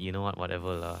just like, you know what,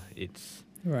 whatever lah. It's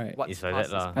Right. What's it's like past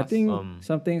that is lah. I think Um,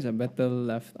 some things are better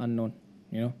left unknown.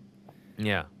 You know,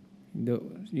 yeah.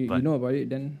 you But- know about it,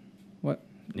 then what?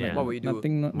 Yeah. What will you do?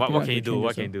 Nothing. What nothing can you else do? will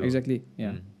What change can you also. do? Exactly.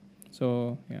 Yeah. Mm.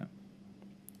 So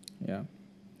yeah.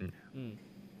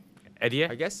 Eddie,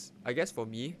 I guess for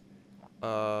me,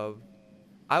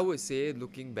 I would say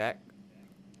looking back,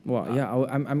 Well,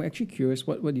 I'm actually curious.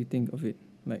 What do you think of it?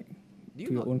 Like, do to you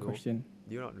your not own know? question,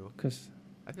 Do you not know? because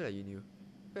I feel like you knew.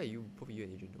 I feel like both of you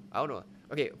and Adrian know. I don't know.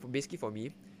 Okay, basically for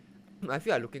me, I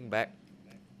feel like looking back,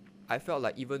 I felt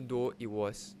like even though it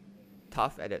was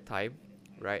tough at that time,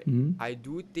 right? I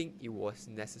do think it was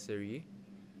necessary.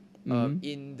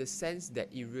 In the sense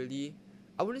that it really,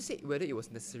 I wouldn't say whether it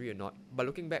was necessary or not, but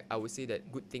looking back, I would say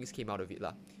that good things came out of it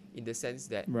lah. In the sense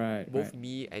that both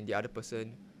me and the other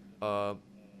person,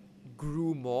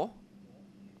 grew more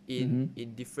in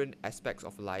different aspects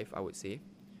of life, I would say.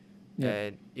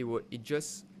 And it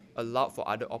just allowed for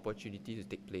other opportunities to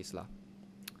take place lah.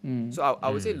 So I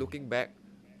would say looking back,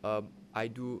 I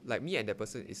do like me and that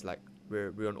person is like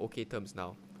we're on okay terms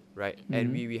now, right?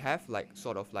 And we have like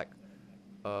sort of like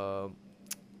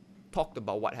talked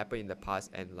about what happened in the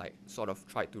past and like sort of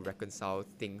tried to reconcile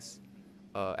things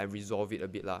and resolve it a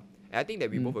bit lah. And I think that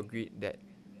we both agreed that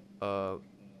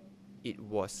it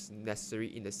was necessary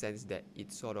in the sense that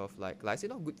it sort of like I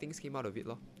said, good things came out of it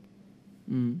lor.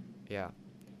 Yeah.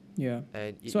 Yeah.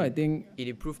 And So I think it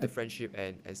improved the friendship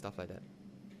and stuff like that.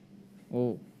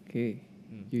 Oh, okay.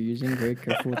 You're using very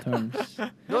careful terms.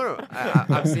 No,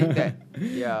 I'm saying that.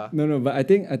 Yeah. No, but I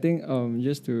think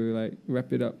just to like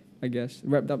wrap it up, I guess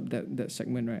wrapped up that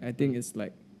segment, right? I think it's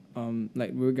like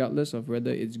regardless of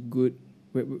whether it's good,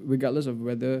 regardless of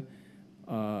whether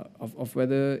of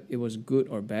whether it was good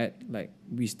or bad, like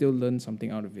we still learn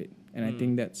something out of it, and I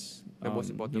think that's The most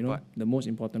important part. the most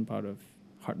important part of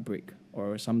heartbreak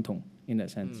or samtong in that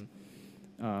sense.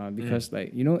 Because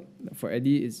like for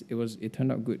Eddie it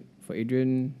turned out good. For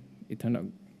Adrian, it turned out.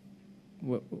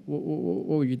 What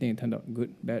would you think it turned out? Good,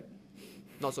 bad?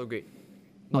 Not so great.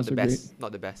 Not Not so the best.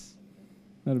 Not the best.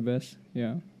 Not the best.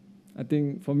 Yeah, I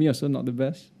think for me also not the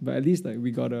best. But at least like we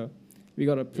got a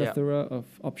plethora of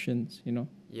options. Yeah.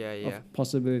 Of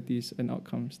possibilities and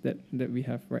outcomes that we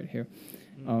have right here.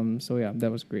 So yeah, that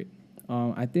was great.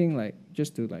 I think like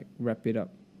just to like wrap it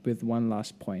up with one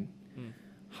last point.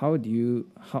 How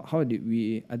did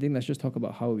we? I think let's just talk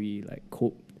about how we like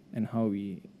coped and how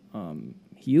we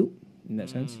healed in that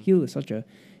sense. Heal is such a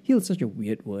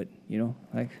weird word.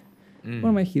 Like what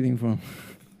am I healing from?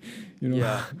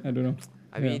 Yeah. I don't know.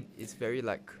 I mean, it's very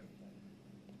like.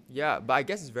 Yeah, but I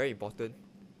guess it's very important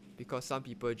because some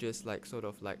people just like sort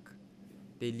of like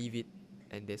they leave it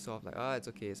and they sort of like, it's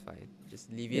okay, it's fine,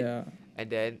 just leave it. Yeah. And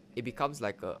then it becomes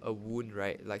like a wound,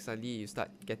 right? Like suddenly you start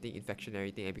getting infection and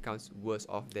everything, and it becomes worse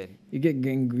off than. You get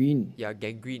gangrene. Yeah,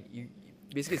 gangrene.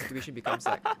 Basically the situation becomes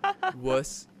like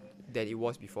worse than it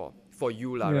was before for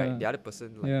you lah, right? The other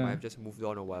person like might have just moved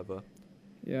on or whatever.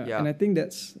 Yeah. And I think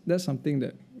that's something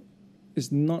that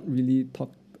is not really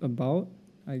talked about,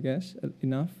 I guess,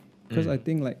 enough. Because I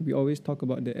think like we always talk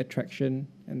about the attraction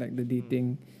and like the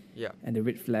dating Yeah. and the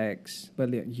red flags,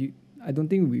 but like I don't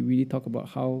think we really talk about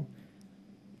how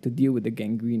to deal with the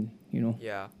gangrene, you know.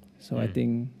 Yeah. So I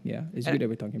think it's good that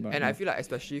we're talking about. And it I now. feel like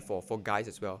especially for guys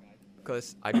as well,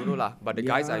 because I don't know lah, but the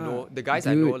guys I know,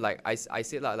 dude. like I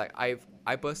said lah, like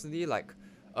I personally like,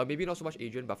 maybe not so much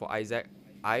Adrian, but for Isaac,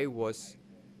 I was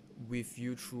with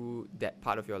you through that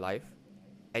part of your life,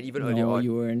 and even earlier No, on,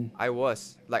 you weren't. I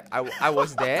was like I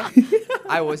was there,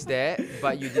 I was there,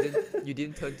 but you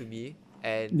didn't turn to me,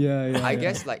 and I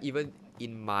guess like even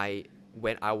in my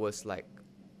when I was like,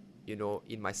 you know,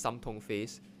 in my samtong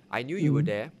phase, I knew you were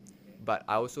there, but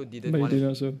I also didn't But you want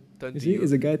didn't to also. turn You to see, you.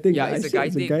 it's a guy thing. Yeah, Like it's I a said, guy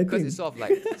it's thing because thing. it's sort of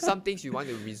like some things you want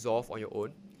to resolve on your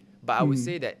own. But I would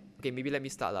say that, okay, maybe let me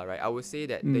start lah, right? I would say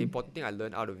that the important thing I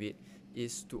learned out of it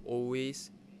is to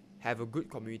always have a good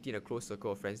community and a close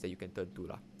circle of friends that you can turn to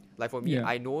lah. Like for me,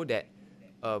 I know that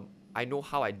I know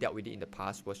how I dealt with it in the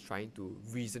past was trying to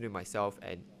reason with myself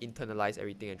and internalize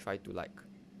everything and try to like,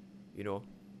 you know,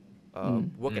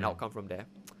 work an outcome from there.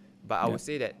 But I would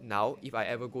say that now, if I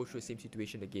ever go through the same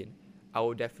situation again, I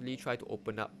will definitely try to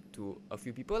open up to a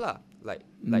few people lah, like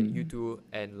you two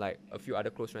and like a few other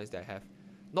close friends that I have.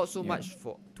 Not so much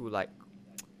to like,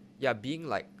 being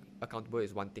like accountable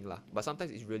is one thing lah, but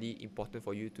sometimes it's really important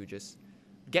for you to just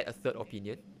get a third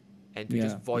opinion and to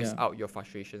just voice out your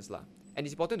frustrations lah. And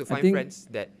it's important to find friends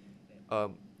that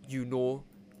you know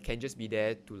can just be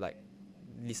there to like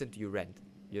listen to you rant,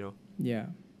 you know. Yeah,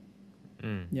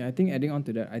 I think adding on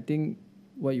to that, I think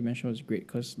what you mentioned was great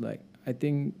because like I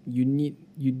think you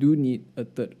do need a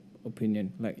third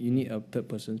opinion, like you need a third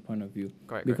person's point of view.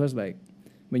 Correct. Because like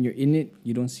when you're in it,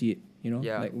 you don't see it, you know.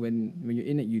 Yeah. Like when you're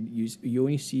in it, you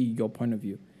only see your point of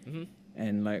view.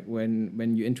 And like when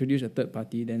you introduce a third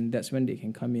party, then that's when they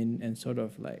can come in and sort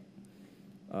of like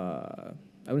I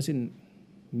wouldn't say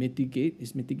mitigate.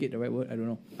 Is mitigate the right word? I don't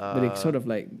know. But they sort of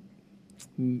like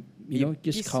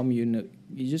calm you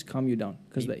down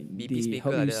because like they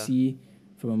help you see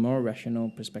from a more rational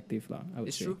perspective lah. I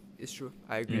would say. It's true.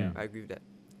 I agree. I agree with that.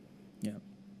 Yeah.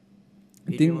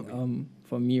 I Adrian, think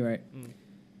for me, right,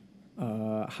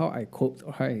 how I coped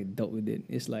or how I dealt with it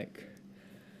is like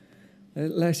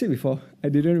I said before, I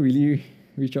didn't really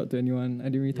reach out to anyone. I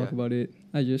didn't really talk about it.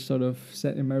 I just sort of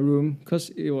sat in my room because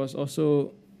it was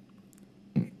also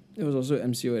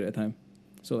MCO at that time,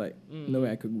 so like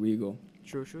nowhere I could really go.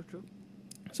 True.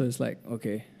 So it's like,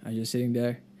 okay, I'm just sitting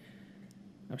there.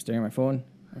 I'm staring at my phone.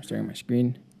 I'm staring at my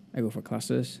screen. I go for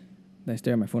classes. Then I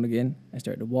stare at my phone again. I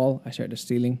stare at the wall. I stare at the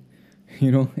ceiling.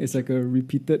 You know, it's like a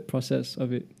repeated process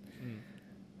of it.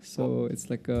 So it's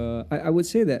like I would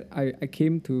say that I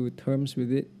came to terms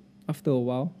with it after a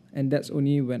while, and that's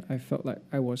only when I felt like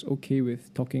I was okay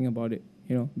with talking about it.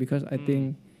 You know, because I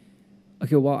think,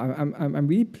 okay, wow, I'm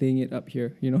really playing it up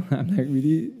here. You know, I'm like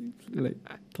really like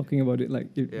talking about it like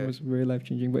it was very life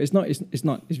changing, but it's not. It's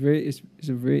not. It's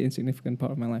a very insignificant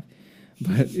part of my life,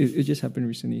 but it just happened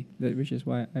recently, which is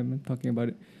why I'm talking about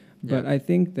it. But I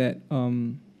think that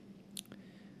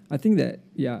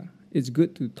it's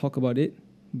good to talk about it,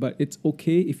 but it's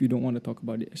okay if you don't want to talk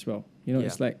about it as well. You know,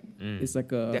 it's like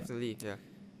a definitely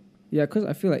yeah, because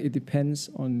I feel like it depends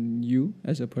on you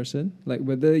as a person, like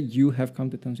whether you have come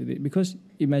to terms with it. Because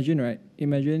imagine,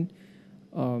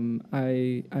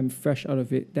 I'm fresh out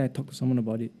of it, then I talk to someone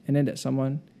about it, and then that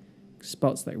someone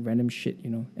spouts like random shit, you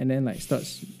know, and then like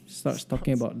starts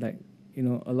talking about like, you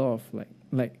know, a lot of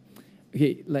like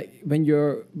okay, like when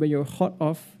you're hot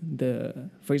off the,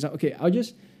 for example, okay, I'll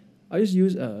just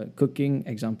use a cooking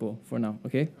example for now,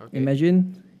 okay?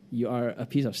 Imagine you are a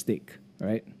piece of steak,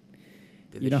 right?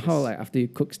 Delicious. You know how like after you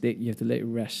cook steak, you have to let it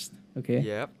rest, okay?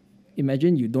 Yep.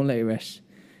 Imagine you don't let it rest.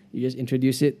 You just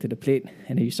introduce it to the plate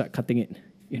and then you start cutting it,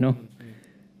 you know?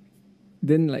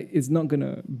 Then like it's not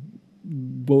gonna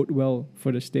bode well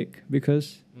for the steak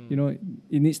because, you know,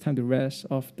 it needs time to rest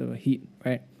off the heat,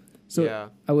 right? So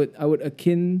I would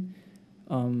akin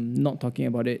not talking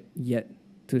about it yet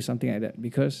to something like that,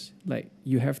 because like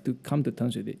you have to come to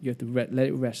terms with it. You have to let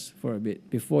it rest for a bit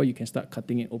before you can start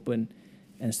cutting it open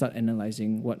and start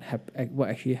analyzing what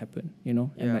actually happened, you know,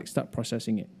 and like start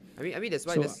processing it. I mean that's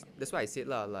why I said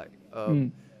lah, like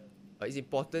it's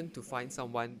important to find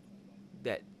someone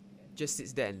that just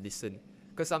sits there and listen,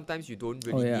 because sometimes you don't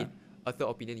really need a third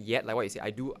opinion yet. Like what you say, I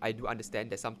do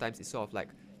understand that sometimes it's sort of like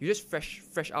you just fresh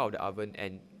out of the oven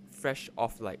and fresh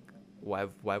off like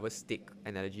whatever steak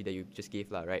analogy that you just gave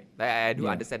lah, right? Like I do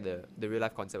understand the real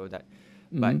life concept of that,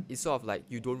 but it's sort of like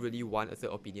you don't really want a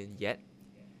third opinion yet.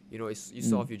 You know, it's you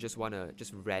sort of you just wanna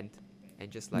just rant and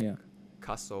just like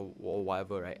cuss or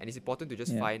whatever, right? And it's important to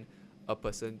just find a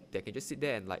person that can just sit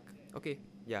there and like, okay,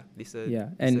 listen. Yeah,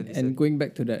 listen. and going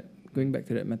back to that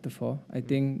metaphor, I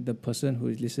think the person who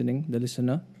is listening, the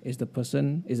listener, is the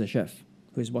chef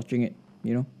who is watching it,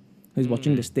 you know, who's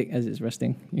watching the steak as it's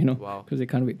resting, you know, because they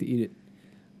can't wait to eat it.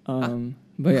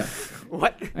 But yeah,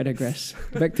 what? I digress.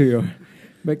 Back to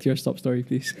your stop story,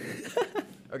 please.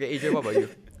 Okay, Adrian, what about you?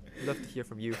 Love to hear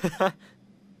from you.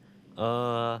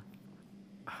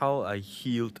 How I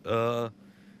healed.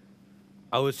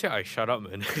 I would say I shut up,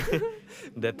 man.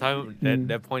 That time,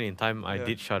 that point in time, I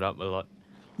did shut up a lot.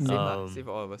 Same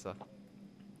for all of us.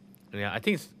 Yeah, I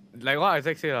think it's like what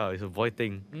Isaac said. It's a boy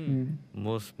thing.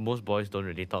 Most boys don't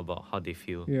really talk about how they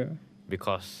feel. Yeah.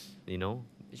 Because you know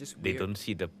it's just they weird. don't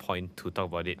see the point to talk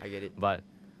about it. I get it. But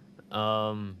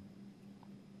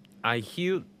I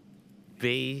healed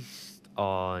based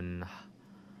on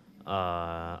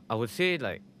I would say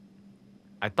like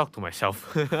I talk to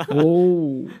myself.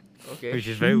 Oh. Okay. Which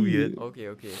is very weird. Okay.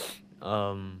 You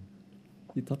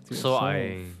talk to So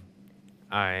yourself.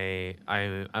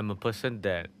 I'm a person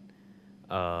that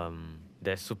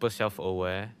that's super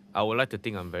self-aware. I would like to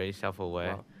think I'm very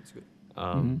self-aware. Wow, that's good.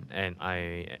 And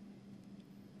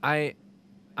I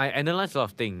analyze a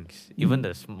lot of things, even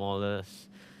the smallest,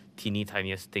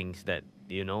 tiniest things that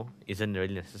you know isn't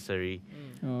really necessary.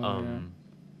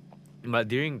 But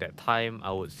during that time,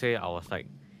 I would say I was like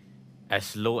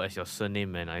as low as your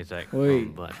surname, man, Isaac.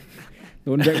 But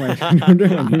don't drag my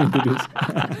name into this.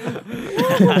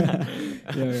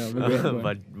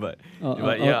 but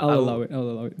I'll allow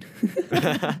it.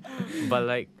 But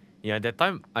like that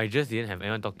time I just didn't have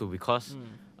anyone to talk to because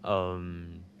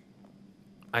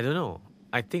I don't know.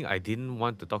 I think I didn't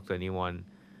want to talk to anyone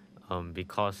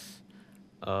because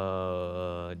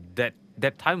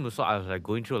that time also I was like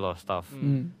going through a lot of stuff.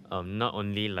 Not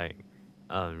only like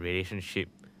relationship.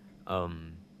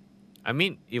 I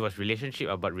mean it was relationship,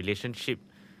 but relationship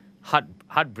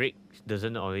heartbreak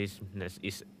doesn't always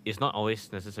is not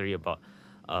always necessary about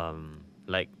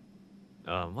like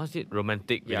what's it,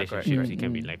 romantic relationships. It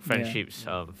can be like friendships,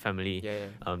 family,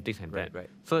 things like that. Right.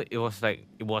 So it was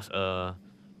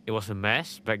a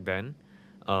mess back then.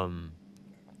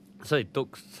 So it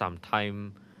took some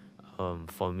time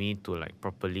for me to like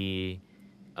properly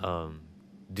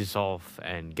dissolve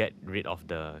and get rid of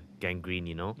the gangrene,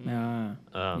 you know.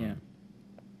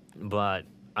 But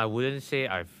I wouldn't say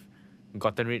I've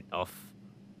gotten rid all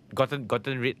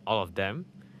of them.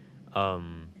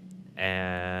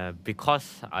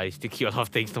 Because I still keep a lot of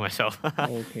things to myself.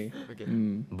 Okay.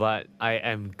 But I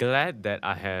am glad that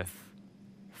I have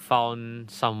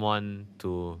found someone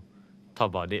to talk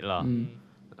about it lah.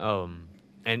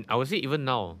 And I would say even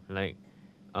now, like,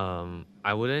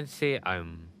 I wouldn't say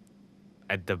I'm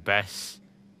at the best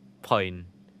point,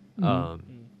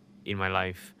 in my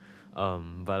life,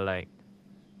 but like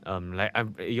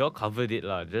you all covered it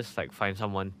lah. Just like find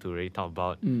someone to really talk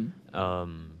about, and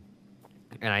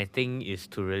I think is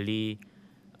to really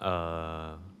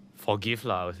forgive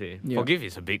lah. I would say forgive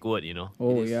is a big word, you know.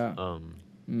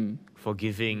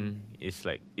 Forgiving is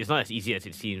like, it's not as easy as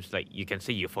it seems. Like you can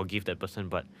say you forgive that person,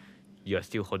 but you're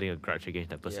still holding a grudge against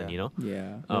that person, you know.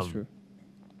 That's true.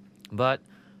 But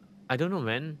I don't know,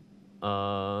 man.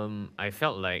 I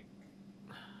felt like,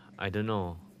 I don't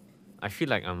know, I feel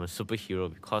like I'm a superhero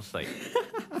because like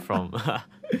from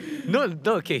no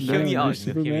okay, hear me out.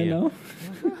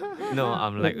 No,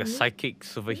 I'm like a psychic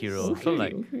superhero. Okay, so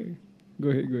like go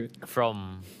ahead.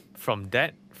 From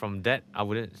that I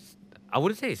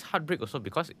wouldn't say it's heartbreak also,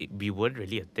 because we weren't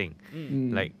really a thing.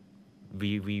 Like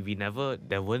we never,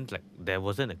 there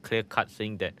wasn't a clear cut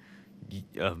saying that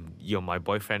you're my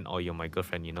boyfriend or you're my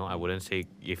girlfriend, you know. I wouldn't say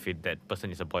if that person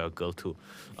is a boy or girl too.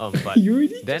 But you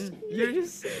just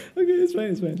okay, it's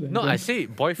fine. No, I say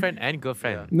boyfriend and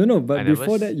girlfriend. No, but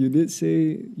before that you did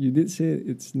say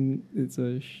it's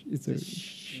a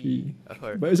she.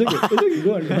 Her. But it's okay.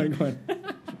 Go on.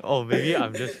 Oh, maybe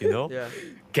I'm just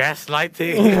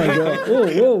gaslighting. Oh my god.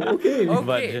 Whoa, okay.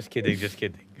 But just kidding.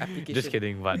 Application. Just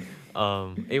kidding. But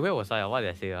where was I? What did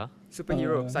I say?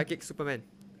 Superhero, psychic Superman.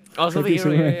 Oh,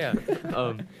 superhero.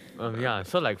 Yeah.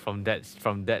 So like from that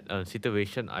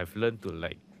situation, I've learned to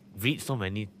like read so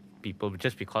many people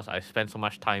just because I spent so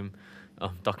much time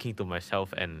talking to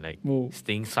myself and like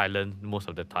staying silent most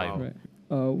of the time. Right.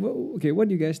 What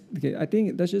do you guys? Okay, I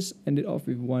think let's just end it off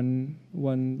with one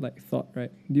like thought,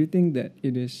 right? Do you think that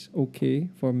it is okay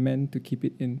for men to keep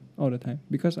it in all the time?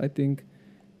 Because I think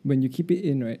when you keep it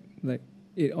in, right, like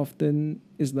it often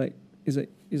is like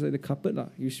the carpet lah.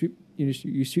 You sweep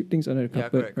things under the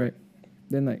carpet, right?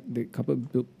 Then like the carpet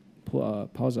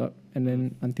piles up, and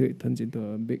then until it turns into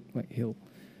a big like hill.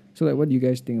 So like, what do you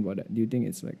guys think about that? Do you think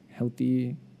it's like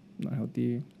healthy, not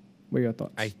healthy? What are your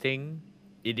thoughts? I think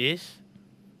it is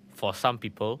for some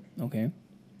people, Okay.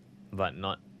 but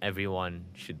not everyone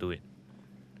should do it.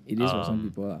 It is for some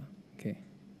people lah. Okay.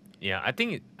 Yeah, I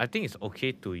think it's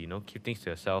okay to keep things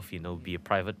to yourself. Be a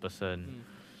private person.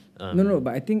 No,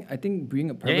 but I think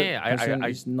being a private person I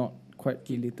is not quite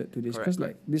related to this, because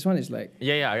Correct. like this one is like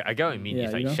I get what you mean. Yeah,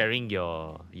 It's like you know? sharing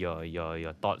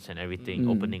your thoughts and everything,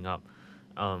 opening up.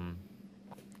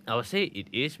 I would say it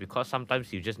is because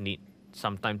sometimes you just need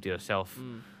some time to yourself.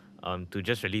 To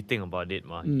just really think about it.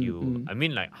 I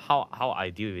mean, like how I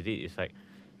deal with it is like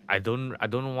I don't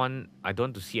want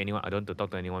to see anyone. I don't want to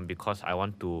talk to anyone because I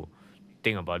want to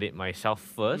think about it myself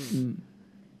first, and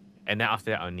then after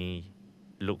that I only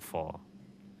look for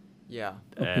Yeah.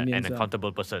 an Opinions,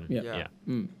 accountable person. Yeah.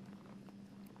 Yeah.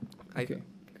 Okay.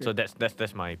 So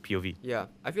that's my POV. Yeah,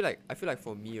 I feel like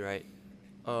for me, right,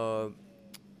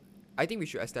 I think we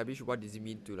should establish what does it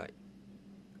mean to like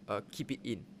keep it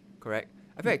in, correct?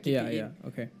 I feel like keep it in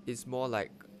Okay. is more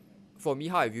like, for me,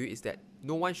 how I view it is that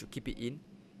no one should keep it in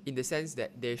the sense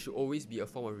that there should always be a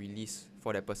form of release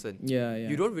for that person. Yeah.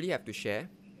 You don't really have to share,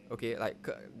 okay?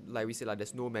 Like we said, like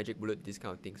there's no magic bullet, these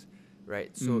kind of things,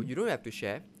 right? So you don't have to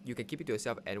share. You can keep it to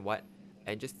yourself and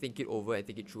just think it over and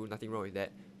think it through. Nothing wrong with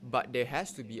that. But there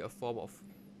has to be a form of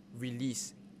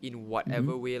release in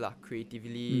whatever way lah,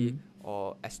 creatively,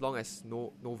 or as long as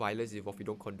no violence involved. We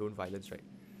don't condone violence, right?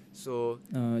 So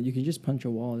you can just punch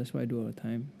a wall. That's what I do all the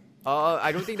time.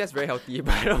 I don't think that's very healthy,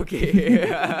 but okay.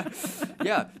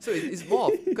 Yeah, so it's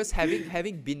more because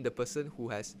having been the person who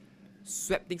has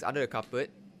swept things under the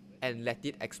carpet and let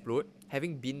it explode,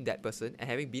 having been that person and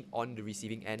having been on the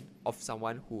receiving end of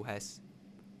someone who has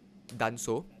done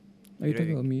so. Are you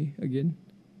talking about me again?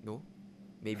 No,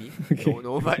 maybe. Okay.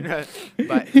 No,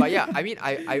 but yeah, I mean,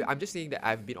 I'm just saying that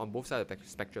I've been on both sides of the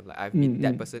spectrum. Like I've been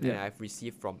that person and I've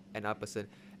received from another person,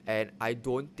 and I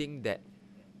don't think that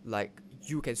like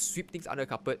you can sweep things under the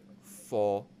carpet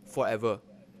for forever.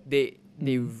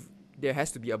 There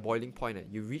has to be a boiling point.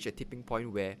 You reach a tipping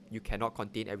point where you cannot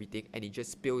contain everything and it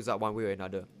just spills out one way or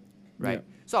another, right?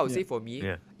 So I would say for me,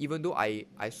 even though I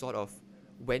sort of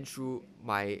went through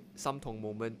my Samtong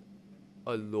moment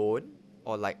alone,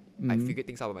 or like I figured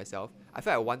things out by myself, I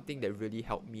felt like one thing that really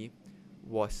helped me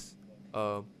was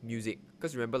music.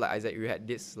 Because remember, like Isaac, we had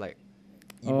this like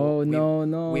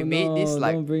we made this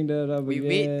like don't bring that up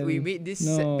again. we made this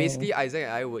set, basically Isaac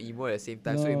and I were emo at the same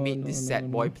time, so we made this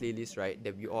sad boy playlist, right,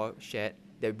 that we all shared,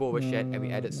 that we both shared, and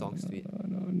we added songs to it.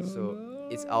 So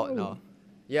it's out now.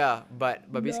 Yeah,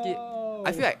 but basically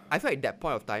I feel like at that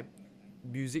point of time,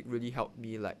 music really helped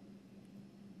me like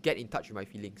get in touch with my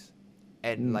feelings.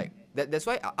 And like that's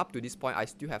why up to this point I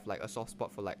still have like a soft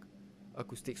spot for like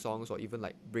acoustic songs or even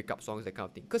like breakup songs, that kind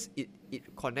of thing, because it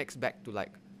connects back to like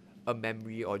a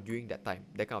memory or during that time,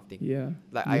 that kind of thing. Yeah,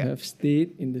 like I have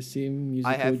stayed in the same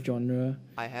musical genre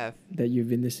that you've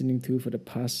been listening to for the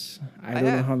past I don't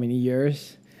know how many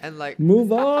years. And like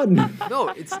move on. No,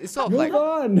 it's sort of move like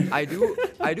on. I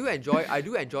do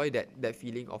enjoy that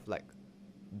feeling of like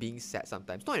being sad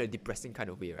sometimes, not in a depressing kind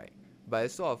of way, right? But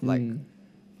it's sort of like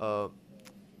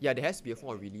there has to be a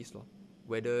form of release, lor.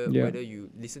 Whether you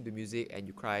listen to music and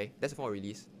you cry, that's a form of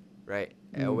release, right?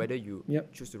 Or whether you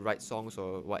choose to write songs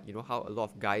or what, you know how a lot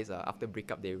of guys after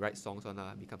breakup they write songs on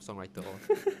become songwriter or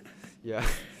yeah.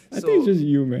 I think it's just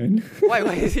you, man. Why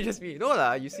is it just me? No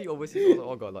lah, you see overseas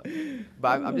all got a lot.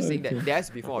 But I'm just saying that there has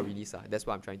to be a form of release. That's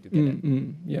what I'm trying to get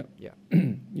at.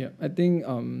 Yeah. I think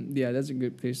that's a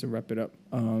good place to wrap it up.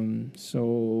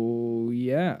 So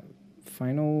yeah,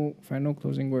 final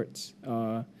closing words.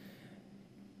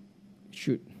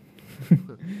 Shoot.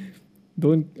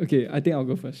 I think I'll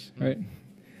go first, right?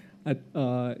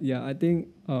 I think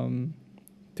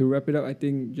to wrap it up, I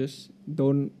think just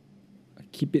don't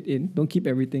keep it in. Don't keep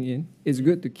everything in. It's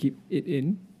good to keep it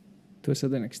in to a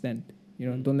certain extent.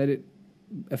 Don't let it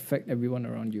affect everyone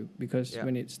around you, because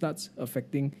when it starts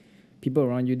affecting people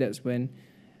around you, that's when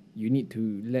you need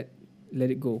to let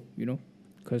it go,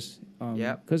 because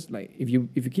like if you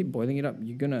keep boiling it up,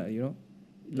 you're gonna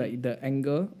like the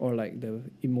anger or like the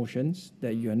emotions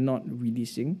that you're not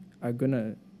releasing are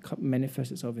gonna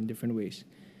manifest itself in different ways.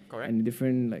 Correct. And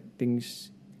different like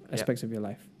things, aspects of your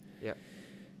life. Yeah.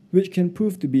 Which can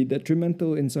prove to be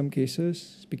detrimental in some cases,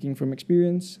 speaking from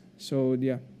experience. So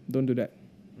yeah, don't do that.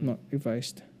 Not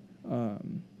advised.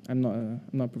 I'm not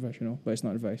a professional, but it's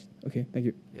not advised. Okay, thank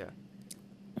you. Yeah.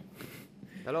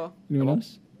 Hello. Anyone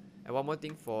else? And one more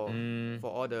thing for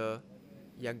all the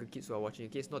younger kids who are watching,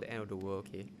 okay, it's not the end of the world,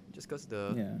 okay? Just because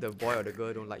the boy or the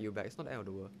girl don't like you back, it's not the end of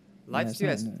the world. Life it's still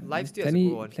not- has no, life still has plenty,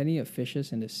 to go on. plenty of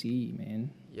fishes in the sea,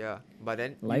 man. Yeah, but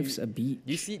then Life's a beach.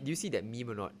 do you see that meme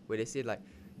or not? Where they say like,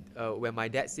 when my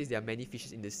dad says there are many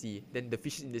fishes in the sea, then the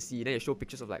fishes in the sea, then they show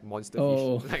pictures of like monster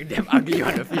Oh. fish, like damn ugly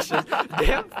on the fishes.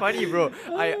 Damn funny, bro.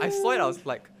 I saw it. I was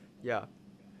like, yeah.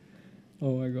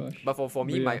 Oh my gosh. But for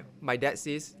me, But yeah. my dad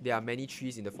says there are many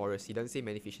trees in the forest. He doesn't say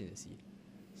many fish in the sea.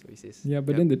 So he says. Yeah,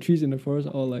 but then the trees in the forest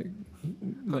are all like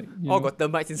you all know. got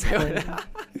termites inside.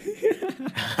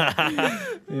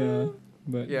 Yeah,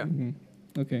 but Yeah.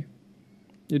 Okay.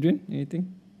 Adrian,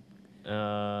 anything?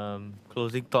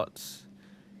 Closing thoughts.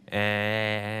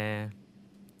 And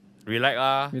relax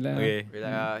ah. Relax. Okay. We're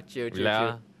like, chill. Relax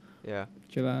ah. Yeah.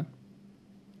 Chill lah.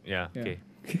 Yeah. Yeah. Okay.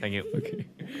 Thank you. Okay.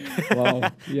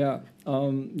 Wow. Yeah.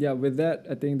 Yeah. With that,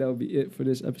 I think that will be it for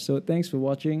this episode. Thanks for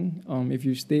watching. If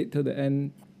you stayed till the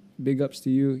end, big ups to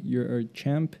you. You're a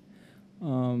champ.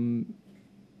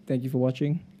 Thank you for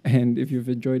watching. And if you've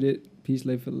enjoyed it, please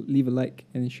leave a like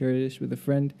and share this with a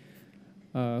friend,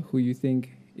 who you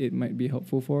think it might be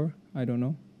helpful for. I don't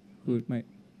know who it might.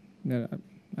 No,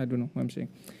 I don't know what I'm saying,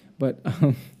 but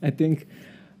I think.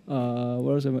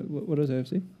 What else I have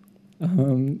to say?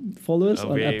 Follow us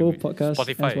on Apple Podcasts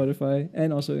and Spotify,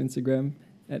 and also Instagram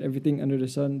at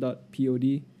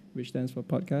everythingunderthesun.pod, which stands for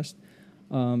podcast.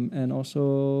 And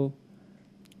also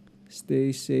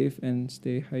stay safe and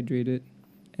stay hydrated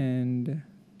and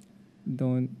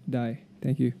don't die.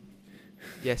 Thank you.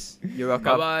 Yes. You're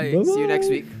welcome. Bye-bye. Bye-bye. See you next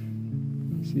week.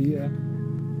 See ya.